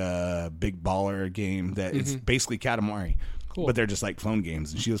and like a Big Baller game that is basically Katamari. Cool. But they're just like phone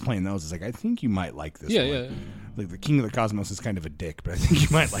games, and she was playing those. It's like, I think you might like this one. Yeah. Like the King of the Cosmos is kind of a dick, but I think you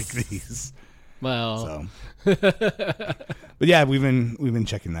might like these. Well, so. But yeah, we've been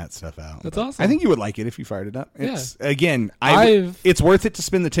checking that stuff out. That's awesome. I think you would like it if you fired it up. It's, Yeah. Again, it's worth it to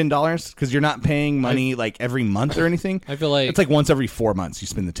spend the $10 because you're not paying money like every month or anything. I feel like it's like once every 4 months you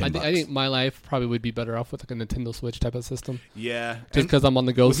spend the $10. I think my life probably would be better off with like a Nintendo Switch type of system. Yeah, just because I'm on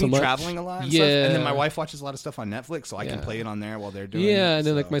the go with so me much, traveling a lot. And stuff, and then my wife watches a lot of stuff on Netflix, so I can play it on there while they're doing. Yeah, and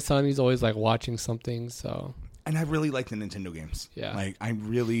then like my son, he's always like watching something. So. And I really like the Nintendo games. Yeah. Like I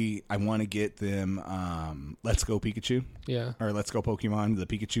want to get them Let's Go Pikachu. Yeah. Or Let's Go Pokemon, the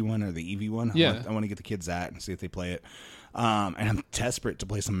Pikachu one or the Eevee one. Yeah. I want to get the kids that and see if they play it. And I'm desperate to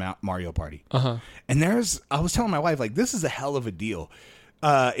play some Mario Party. Uh-huh. And I was telling my wife, like, this is a hell of a deal.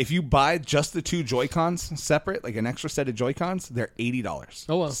 If you buy just the 2 Joy-Cons separate, like an extra set of Joy-Cons, they're $80.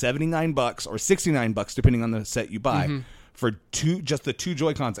 Oh, wow. $79 or $69 depending on the set you buy for just the 2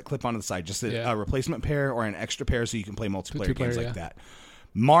 Joy-Cons that clip onto the side, just a replacement pair or an extra pair so you can play multiplayer games like that.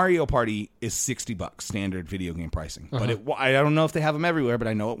 Mario Party is $60 standard video game pricing, but I don't know if they have them everywhere, but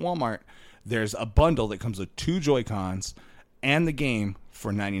I know at Walmart there's a bundle that comes with 2 Joy-Cons and the game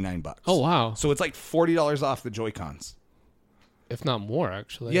for $99. Oh wow! So it's like $40 off the Joy-Cons. If not more,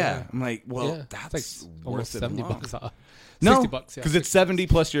 actually. Yeah. I'm like, well, that's like almost $70 off. No, $60, because it's 70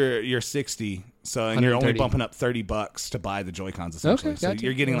 plus your 60. So and you're only bumping up $30 to buy the Joy-Cons essentially. Okay, so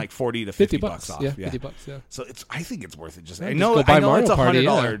you're getting like 40 to 50 bucks off. Yeah, $50. Yeah. So I think it's worth it. Just yeah, I know go buy Mario it's a Party,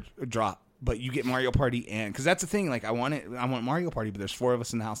 $100 drop, but you get Mario Party and because that's the thing. Like I want Mario Party, but there's 4 of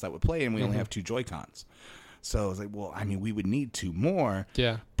us in the house that would play, and we only have 2 Joy-Cons. So I was like, well, I mean, we would need 2 more.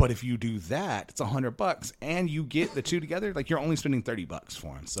 Yeah. But if you do that, it's $100, and you get the 2 together. Like you're only spending $30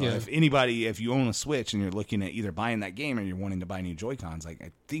 for them. So if you own a Switch and you're looking at either buying that game or you're wanting to buy new Joy-Cons, like I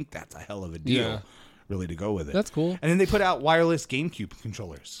think that's a hell of a deal, really, to go with it. That's cool. And then they put out wireless GameCube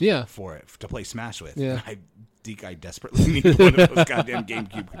controllers. For it to play Smash with. Yeah. I think I desperately need one of those goddamn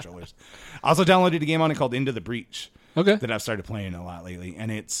GameCube controllers. I also downloaded a game on it called Into the Breach. Okay. That I've started playing a lot lately, and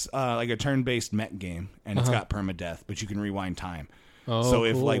it's like a turn-based mech game, and it's got permadeath, but you can rewind time. Oh, so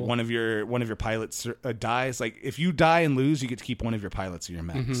if cool. like one of your pilots dies, like if you die and lose, you get to keep one of your pilots or your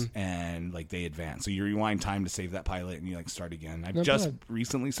mechs, and like they advance. So you rewind time to save that pilot, and you like start again. I've just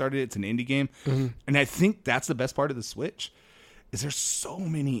recently started it. It's an indie game, and I think that's the best part of the Switch is there's so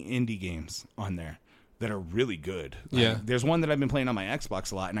many indie games on there that are really good. Like, there's one that I've been playing on my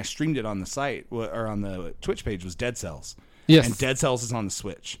Xbox a lot, and I streamed it on the site or on the Twitch page, was Dead Cells. Yes. And Dead Cells is on the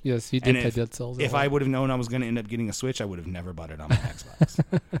Switch. Yes, you did play Dead Cells. If I would have known I was going to end up getting a Switch, I would have never bought it on my Xbox.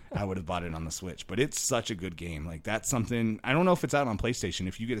 I would have bought it on the Switch. But it's such a good game. Like that's something, I don't know if it's out on PlayStation.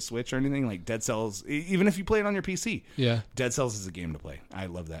 If you get a Switch or anything, like Dead Cells, even if you play it on your PC, Dead Cells is a game to play. I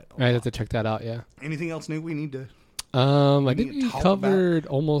love that. I have to check that out, yeah. Anything else new we need to I think we covered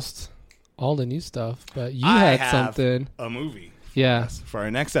almost all the new stuff, but you had something. A movie. Yeah. For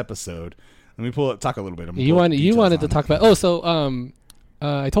our next episode. Let me talk a little bit. You wanted to talk about. Oh, so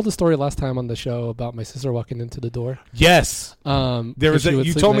I told the story last time on the show about my sister walking into the door. Yes. There was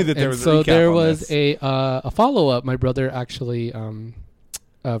you told me that there was a recap there on was this. a follow up. My brother actually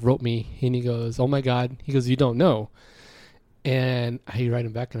wrote me, and he goes, "Oh my God," he goes, "You don't know." And I write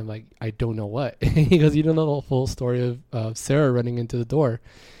him back, and I'm like, "I don't know what." He goes, "You don't know the full story of Sarah running into the door."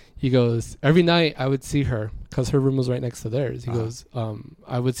 He goes, every night I would see her because her room was right next to theirs. He goes,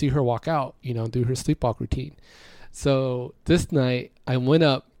 I would see her walk out, do her sleepwalk routine. So this night I went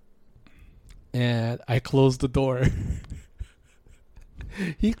up and I closed the door.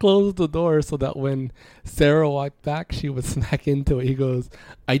 He closed the door so that when Sarah walked back, she would smack into it. He goes,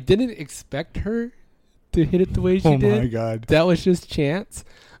 I didn't expect her to hit it the way she did. Oh my God. That was just chance.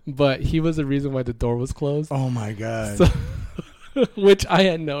 But he was the reason why the door was closed. Oh my God. So which I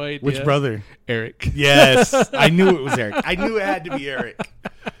had no idea. Which brother? Eric. Yes. I knew it was Eric. I knew it had to be Eric.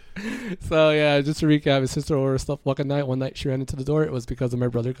 So, yeah, just to recap, his sister ordered stuff walk at night. One night she ran into the door. It was because of my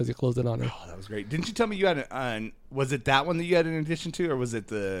brother because he closed it on her. Oh, that was great. Didn't you tell me you had was it that one that you had in addition to, or was it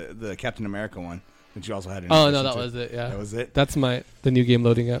the Captain America one that you also had in addition to? Oh, no, that was it, yeah. That was it? That's the new game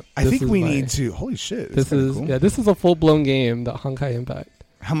loading up. I think we need to, holy shit. This is cool. Yeah, this is a full-blown game, the Honkai Impact.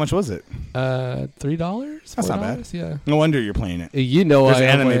 How much was it? $3. That's not bad. Yeah. No wonder you're playing it. There's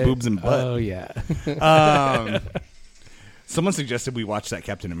anime boobs and butt. Oh yeah. Someone suggested we watch that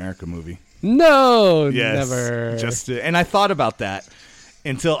Captain America movie. No, yes, never. And I thought about that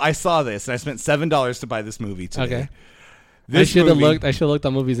until I saw this, and I spent $7 to buy this movie today. Okay. I should have looked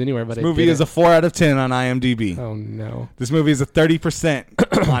at movies anywhere, but this movie is a 4 out of 10 on IMDb. Oh no. This movie is a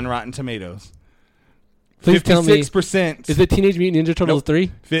 30% on Rotten Tomatoes. Please 56%. Tell me, is it Teenage Mutant Ninja Turtles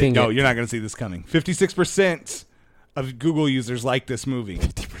 3? No, you're not going to see this coming. 56% of Google users like this movie.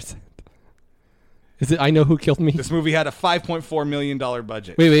 50%. Is it I Know Who Killed Me? This movie had a $5.4 million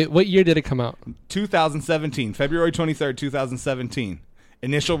budget. Wait. What year did it come out? 2017. February 23rd, 2017.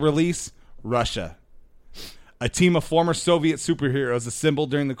 Initial release, Russia. A team of former Soviet superheroes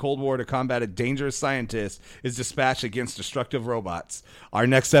assembled during the Cold War to combat a dangerous scientist is dispatched against destructive robots. Our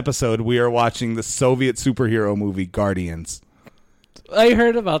next episode, we are watching the Soviet superhero movie Guardians. I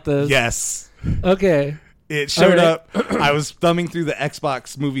heard about this. Yes. Okay. It showed up. I was thumbing through the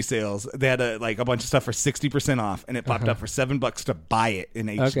Xbox movie sales. They had a bunch of stuff for 60% off, and it popped up for $7 to buy it in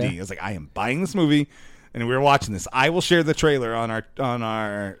HD. Okay. I was like, I am buying this movie. And we were watching this. I will share the trailer on our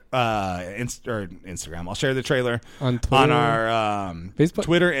Instagram. I'll share the trailer on Twitter, on our Facebook,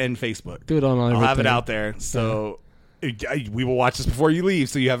 Twitter and Facebook. Do it on I'll everything. have it out there. So We will watch this before you leave,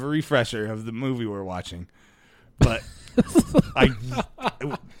 so you have a refresher of the movie we're watching. But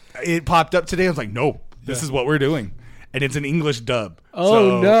it popped up today. I was like, no, this is what we're doing. And it's an English dub.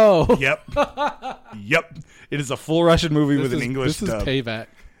 Oh, no. Yep. Yep. It is a full Russian movie with an English dub. This is payback.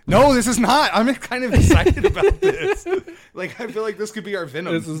 No, this is not. I'm kind of excited about this. Like, I feel like this could be our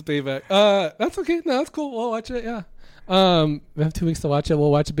Venom. This is payback. That's okay. No, that's cool. We'll watch it. Yeah. We have 2 weeks to watch it.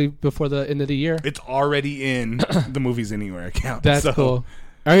 We'll watch it before the end of the year. It's already in the Movies Anywhere account. That's cool.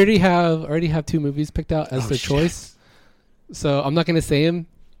 I already have 2 movies picked out as the choice. So I'm not going to say them.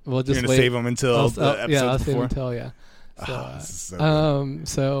 We'll just wait. Save them until the episode before? I'll save them until,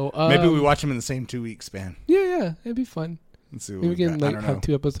 So, maybe we watch them in the same 2 week span. Yeah. It'd be fun. Let's see what maybe we can have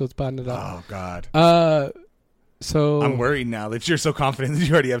 2 episodes bonded up. Oh, God. So I'm worried now that you're so confident that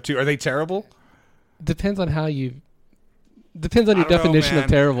you already have 2. Are they terrible? Depends on how you... Depends on your definition of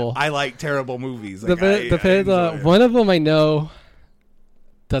terrible. I like terrible movies. Depends. One of them I know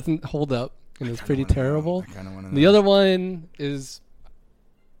doesn't hold up and is pretty terrible. The other one is,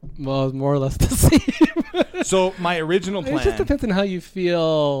 well, more or less the same. So my original plan. It just depends on how you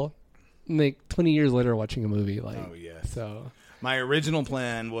feel. Like 20 years later, watching a movie. Like, oh yes. So my original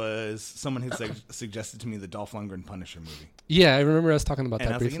plan was someone had suggested to me the Dolph Lundgren Punisher movie. Yeah, I remember us talking about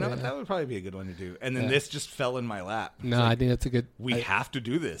that briefly. That would probably be a good one to do. And then this just fell in my lap. No, I think that's a good... We have to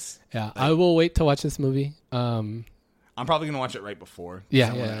do this. Yeah, I will wait to watch this movie. I'm probably going to watch it right before.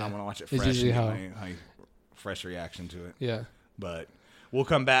 Yeah, I want to watch it fresh and get my fresh reaction to it. Yeah. But we'll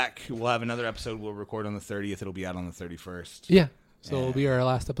come back. We'll have another episode we'll record on the 30th. It'll be out on the 31st. Yeah. So it'll be our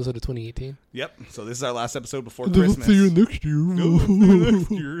last episode of 2018. Yep. So this is our last episode before Christmas. See you next year. Next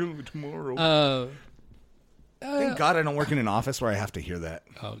year, tomorrow. Thank God I don't work in an office where I have to hear that.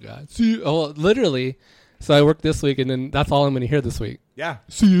 Oh, God. Literally. So I work this week, and then that's all I'm going to hear this week. Yeah.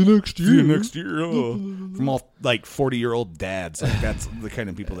 See you next year. See you next year. From all, 40-year-old dads. Like, that's the kind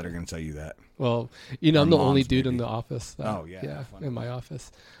of people that are going to tell you that. Well, I'm the only dude in the office. Yeah, in my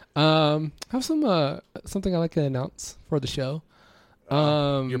office. I have something I'd like to announce for the show.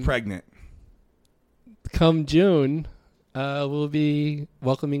 You're pregnant. Come June, we'll be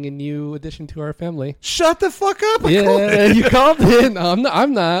welcoming a new addition to our family. Shut the fuck up! Yeah, you called in.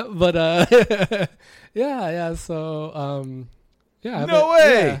 I'm not, but yeah. So no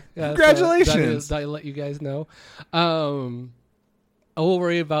way! Yeah, congratulations! So I'll let you guys know. I will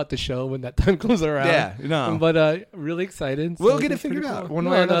worry about the show when that time comes around. Yeah, no. But really excited. We'll get it figured out one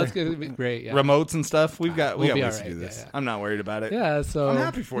way or another. It's gonna be great. Yeah. Remotes and stuff. We got ways to do this. Yeah. I'm not worried about it. Yeah, so I'm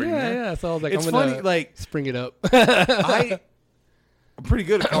happy for you. Man. Yeah. So I was like, it's I'm gonna funny. Spring it up. I'm pretty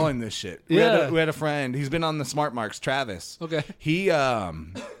good at calling this shit. We Yeah. we had a friend. He's been on the Smart Marks. Travis. Okay. He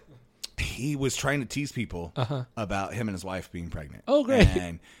was trying to tease people about him and his wife being pregnant. Oh, great.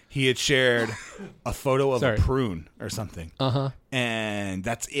 And he had shared a photo of a prune or something. And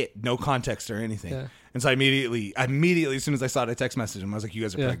that's it. No context or anything. Yeah. And so I immediately, as soon as I saw it, I text messaged him. I was like, you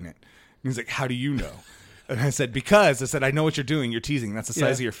guys are pregnant. And he's like, how do you know? And I said, because I know what you're doing. You're teasing. That's the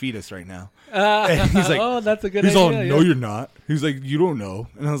size of your fetus right now. And he's like, oh, that's a good idea. He's all, no, you're not. He's like, you don't know.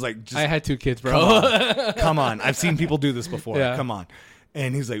 And I was like, I had 2 kids, bro. Come on. I've seen people do this before. Yeah. Come on.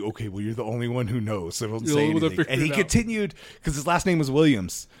 And he's like, okay, well, you're the only one who knows, so don't say anything. And he continued, because his last name was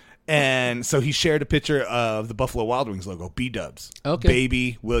Williams. And so he shared a picture of the Buffalo Wild Wings logo, B-Dubs. Okay.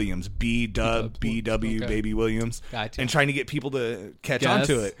 Baby Williams. B-Dub, B-W, Baby Williams. Gotcha. And trying to get people to catch on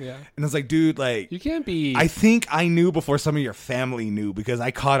to it. Yeah. And I was like, dude, like... You can't be... I think I knew before some of your family knew, because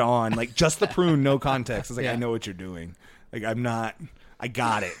I caught on. Like, just the prune, no context. I was like, I know what you're doing. Like, I'm not... I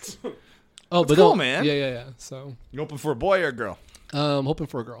got it. Oh, but cool, man. Yeah. So... You hoping for a boy or a girl? Hoping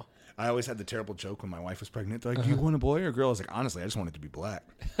for a girl. I always had the terrible joke when my wife was pregnant. They're like, you want a boy or a girl? I was like, honestly, I just want it to be black.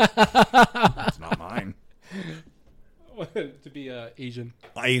 It's not mine. To be Asian.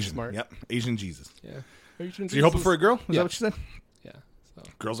 Asian. Smart. Yep. Asian Jesus. Yeah. Asian so you're hoping for a girl? Is that what you said? Yeah. So.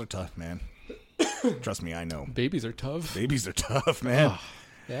 Girls are tough, man. Trust me, I know. Babies are tough. Babies are tough, man.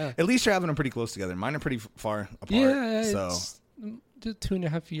 Yeah. At least you're having them pretty close together. Mine are pretty far apart. Yeah. So. Just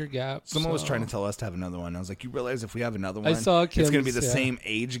 2.5 year gap. Someone was trying to tell us to have another one. I was like, you realize if we have another one, I saw Kim's, it's going to be the same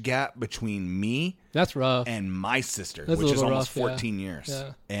age gap between me that's rough. and my sister, that's which is almost rough, 14 years.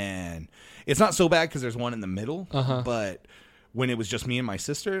 Yeah. And it's not so bad because there's one in the middle, but when it was just me and my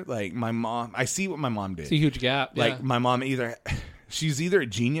sister, like my mom, I see what my mom did. It's a huge gap. Like my mom she's either a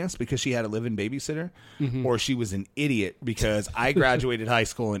genius because she had a live-in babysitter, or she was an idiot because I graduated high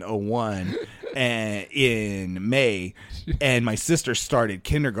school in 2001 and in May, and my sister started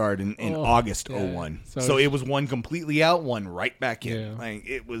kindergarten in August 2001. So it was one completely out, one right back in. Yeah. Like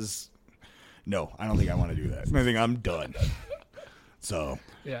it was. No, I don't think I want to do that. I think I'm done. So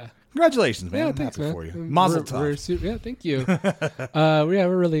Yeah. congratulations, man. Yeah, I'm thanks, happy man. for you. Mazel tov. Yeah, thank you.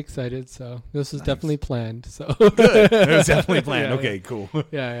 We're really excited. So this was definitely planned. So Good. It was definitely planned. Yeah, Okay, cool.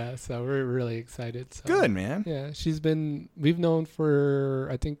 yeah. So we're really excited. So. Good, man. Yeah, we've known for,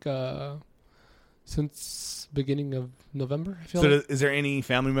 I think, since beginning of November, I feel like. Is there any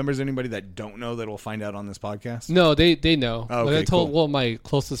family members, anybody that don't know that will find out on this podcast? No, they know. Oh, okay, I told, cool. well, my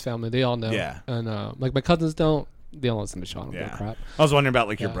closest family, they all know. Yeah. And, like, my cousins don't. They don't listen to Sean. Yeah. Crap. I was wondering about,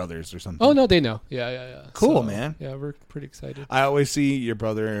 like, your Yeah. brothers or something. Oh, no, they know. Yeah. Cool, So, man. Yeah, we're pretty excited. I always see your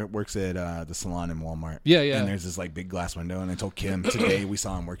brother works at the salon in Walmart. Yeah. And there's this, like, big glass window. And I told Kim today we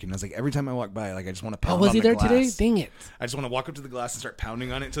saw him working. I was like, every time I walk by, like, I just want to pound Oh, was on he the there glass. today? Dang it. I just want to walk up to the glass and start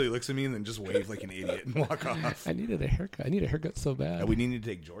pounding on it until he looks at me and then just wave like an idiot and walk off. I needed a haircut. I need a haircut so bad. Yeah, we need to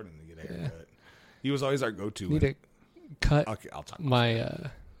take Jordan to get a haircut. He was always our go-to. need to cut Okay, I'll talk. my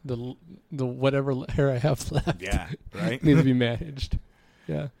the whatever hair I have left. Yeah, right? Needs to be managed.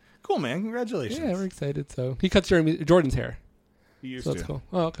 Yeah. Cool, man. Congratulations. Yeah, we're excited. So he cuts Jordan's hair. He used So that's to. cool.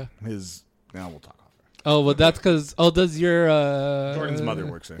 Oh, okay. Now we'll talk off. Oh, well, that's because. Oh, does your Jordan's mother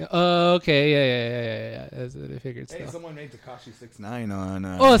works there. Oh, okay. Yeah. That's what I figured. Hey, So. someone made Tekashi 6ix9ine on.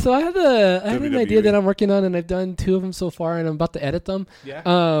 Oh, so I have an idea WWE. that I'm working on, and I've done 2 of them so far, and I'm about to edit them. Yeah.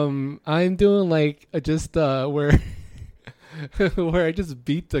 I'm doing like just where where I just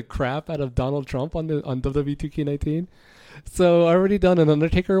beat the crap out of Donald Trump on WWE 2K19. So I already done an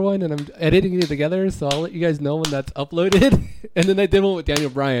Undertaker one, and I'm editing it together. So I'll let you guys know when that's uploaded. And then I did one with Daniel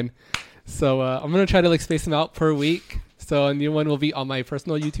Bryan. So I'm gonna try to like space them out per week. So a new one will be on my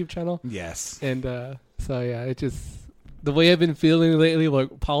personal YouTube channel. Yes. And so yeah, it just the way I've been feeling lately,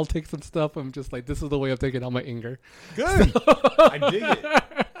 like politics and stuff. I'm just like, this is the way I'm taking out my anger. Good. I dig it.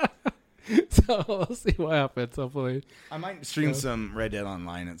 So we'll see what happens. Hopefully, I might stream some Red Dead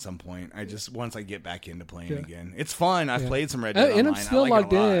Online at some point. Once I get back into playing again. It's fun. I've played some Red Dead Online. And I'm still I like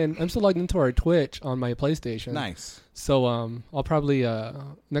logged it a lot. in. I'm still logged into our Twitch on my PlayStation. Nice. So I'll probably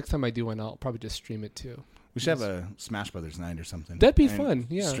next time I do one, I'll probably just stream it too. We should have a Smash Brothers night or something. That'd be And fun.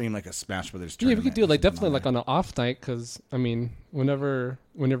 Yeah. Stream like a Smash Brothers Yeah, we tournament. could do it or like something definitely like there. on an off night because I mean whenever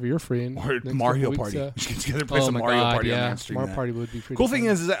you're free and Or next Mario couple Party. weeks, We should get together and play some my Mario God, Party on yeah. there and stream Mario that. Party would be pretty Cool fun. thing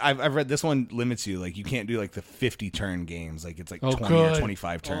is that I've read this one limits you. Like you can't do like the 50 turn games. Like it's like 20 or good.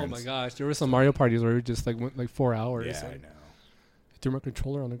 25 turns. Oh my gosh, there were some Mario parties where we just like went like 4 hours. Yeah, I and know. threw my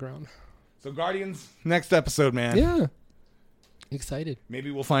controller on the ground. So Guardians, next episode, man. Yeah, excited.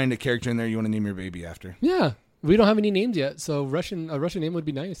 Maybe we'll find a character in there you want to name your baby after. Yeah, we don't have any names yet, so a Russian name would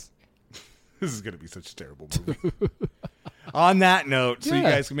be nice. This is going to be such a terrible movie. On that note, so you Yeah.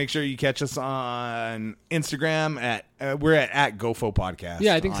 guys can make sure you catch us on Instagram we're at GoFo Podcast.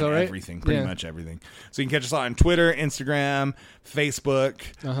 Yeah, I think on so, right? Everything, pretty Yeah. much everything. So you can catch us on Twitter, Instagram, Facebook.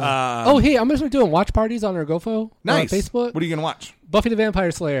 Oh, hey, I'm gonna start doing watch parties on our GoFo Nice. on Facebook. What are you gonna watch? Buffy the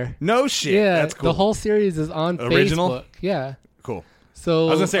Vampire Slayer. No shit. Yeah, That's cool. the whole series is on Original? Facebook. Yeah. Cool. So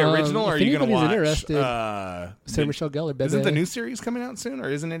I was gonna say original, or are if you gonna anybody's watch? interested, Sarah Michelle Gellar. Bebe. Isn't the new series coming out soon, or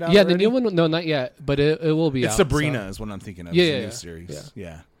isn't it out? Yeah, already? the new one. No, not yet, but it will be. It's out, Sabrina so. is what I'm thinking of. Yeah, is the yeah, new yeah. series.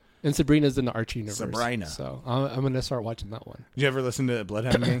 Yeah. And Sabrina's in the Archie universe. Sabrina. So I'm gonna start watching that one. Did you ever listen to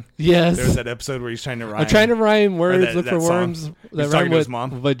Bloodhound Gang? Yes. There was that episode where he's trying to rhyme. I'm trying to rhyme words. that- Look that for song. worms He's that talking rhyme to his with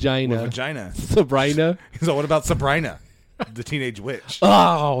mom. vagina. With vagina. Sabrina. He's like, what about Sabrina, the teenage witch?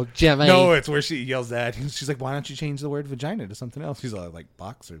 Oh, Jimmy. No, it's where she yells that. She's like, why don't you change the word vagina to something else? She's like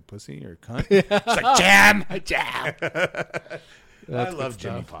box or pussy or cunt. She's like, jam. Jam. I love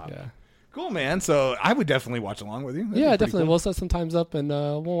Jimmy Pop. Yeah. Cool, man. So I would definitely watch along with you. That'd be Yeah, pretty definitely. cool. We'll set some times up and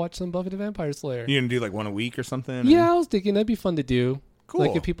we'll watch some Buffy the Vampire Slayer. You gonna do like one a week or something? Yeah, I was thinking that'd be fun to do. Cool.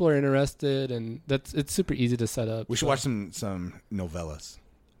 Like if people are interested, and it's super easy to set up. We should so. watch some novellas.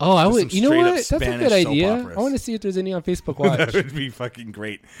 Oh, I Just would. some You know straight what? up That's a Spanish good soap idea. operas. I want to see if there's any on Facebook That Watch. would be fucking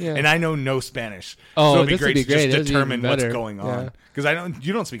great. Yeah. And I know no Spanish. Oh, so it'd be this would great be to great. just That'd be determine even what's better. going Yeah. on. Because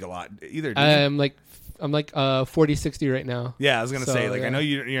you don't speak a lot either, do you? I'm like 40-60 right now. Yeah, I was gonna So, say like yeah. I know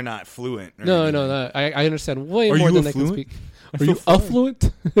you're not fluent. Or No, anything. no. I understand way Are more you than I can affluent? speak. I Are you feel fine.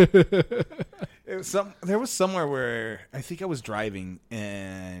 affluent? There was somewhere where I think I was driving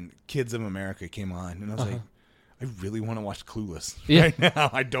and Kids of America came on, and I was like, I really want to watch Clueless Yeah. right now.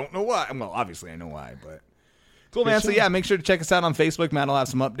 I don't know why. Well, obviously I know why, but cool, man. For So sure. yeah, make sure to check us out on Facebook. Matt will have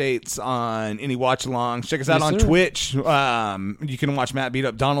some updates on any watch-alongs. Check us out Yes, on sir. Twitch. You can watch Matt beat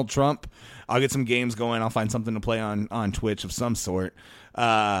up Donald Trump. I'll get some games going. I'll find something to play on Twitch of some sort.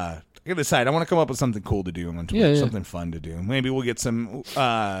 I gotta decide. I want to come up with something cool to do on Twitch, Yeah. something fun to do. Maybe we'll get some.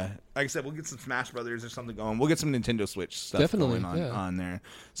 Like I said, we'll get some Smash Brothers or something going. We'll get some Nintendo Switch stuff Definitely, going yeah. on there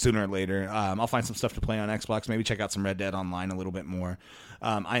sooner or later. I'll find some stuff to play on Xbox. Maybe check out some Red Dead Online a little bit more.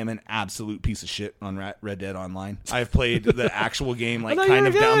 I am an absolute piece of shit on Red Dead Online. I've played the actual game like I kind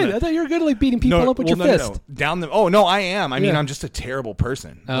of down the. I thought you were good at like beating people up with your fist. No. Down the. Oh no, I am. I mean, I'm just a terrible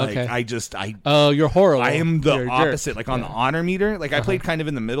person. Oh, okay. Like Oh, you're horrible. I am the opposite. Jerk. Like on the honor meter, like I played kind of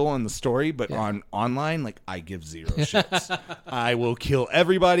in the middle in the story, but on online, like I give zero shits. I will kill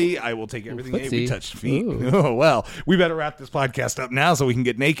everybody. I will take everything. Hey, we touched feet. Oh well, we better wrap this podcast up now so we can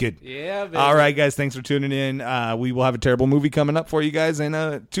get naked. Yeah. Baby. All right, guys. Thanks for tuning in. We will have a terrible movie coming up for you guys in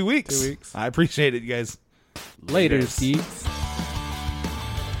 2 weeks. 2 weeks. I appreciate it, you guys. Later, geeks.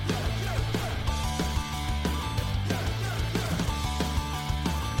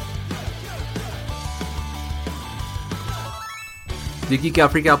 The Geek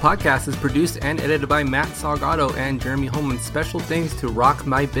Out Freak Out podcast is produced and edited by Matt Salgado and Jeremy Holman. Special thanks to Rock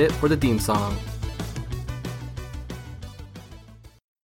My Bit for the theme song.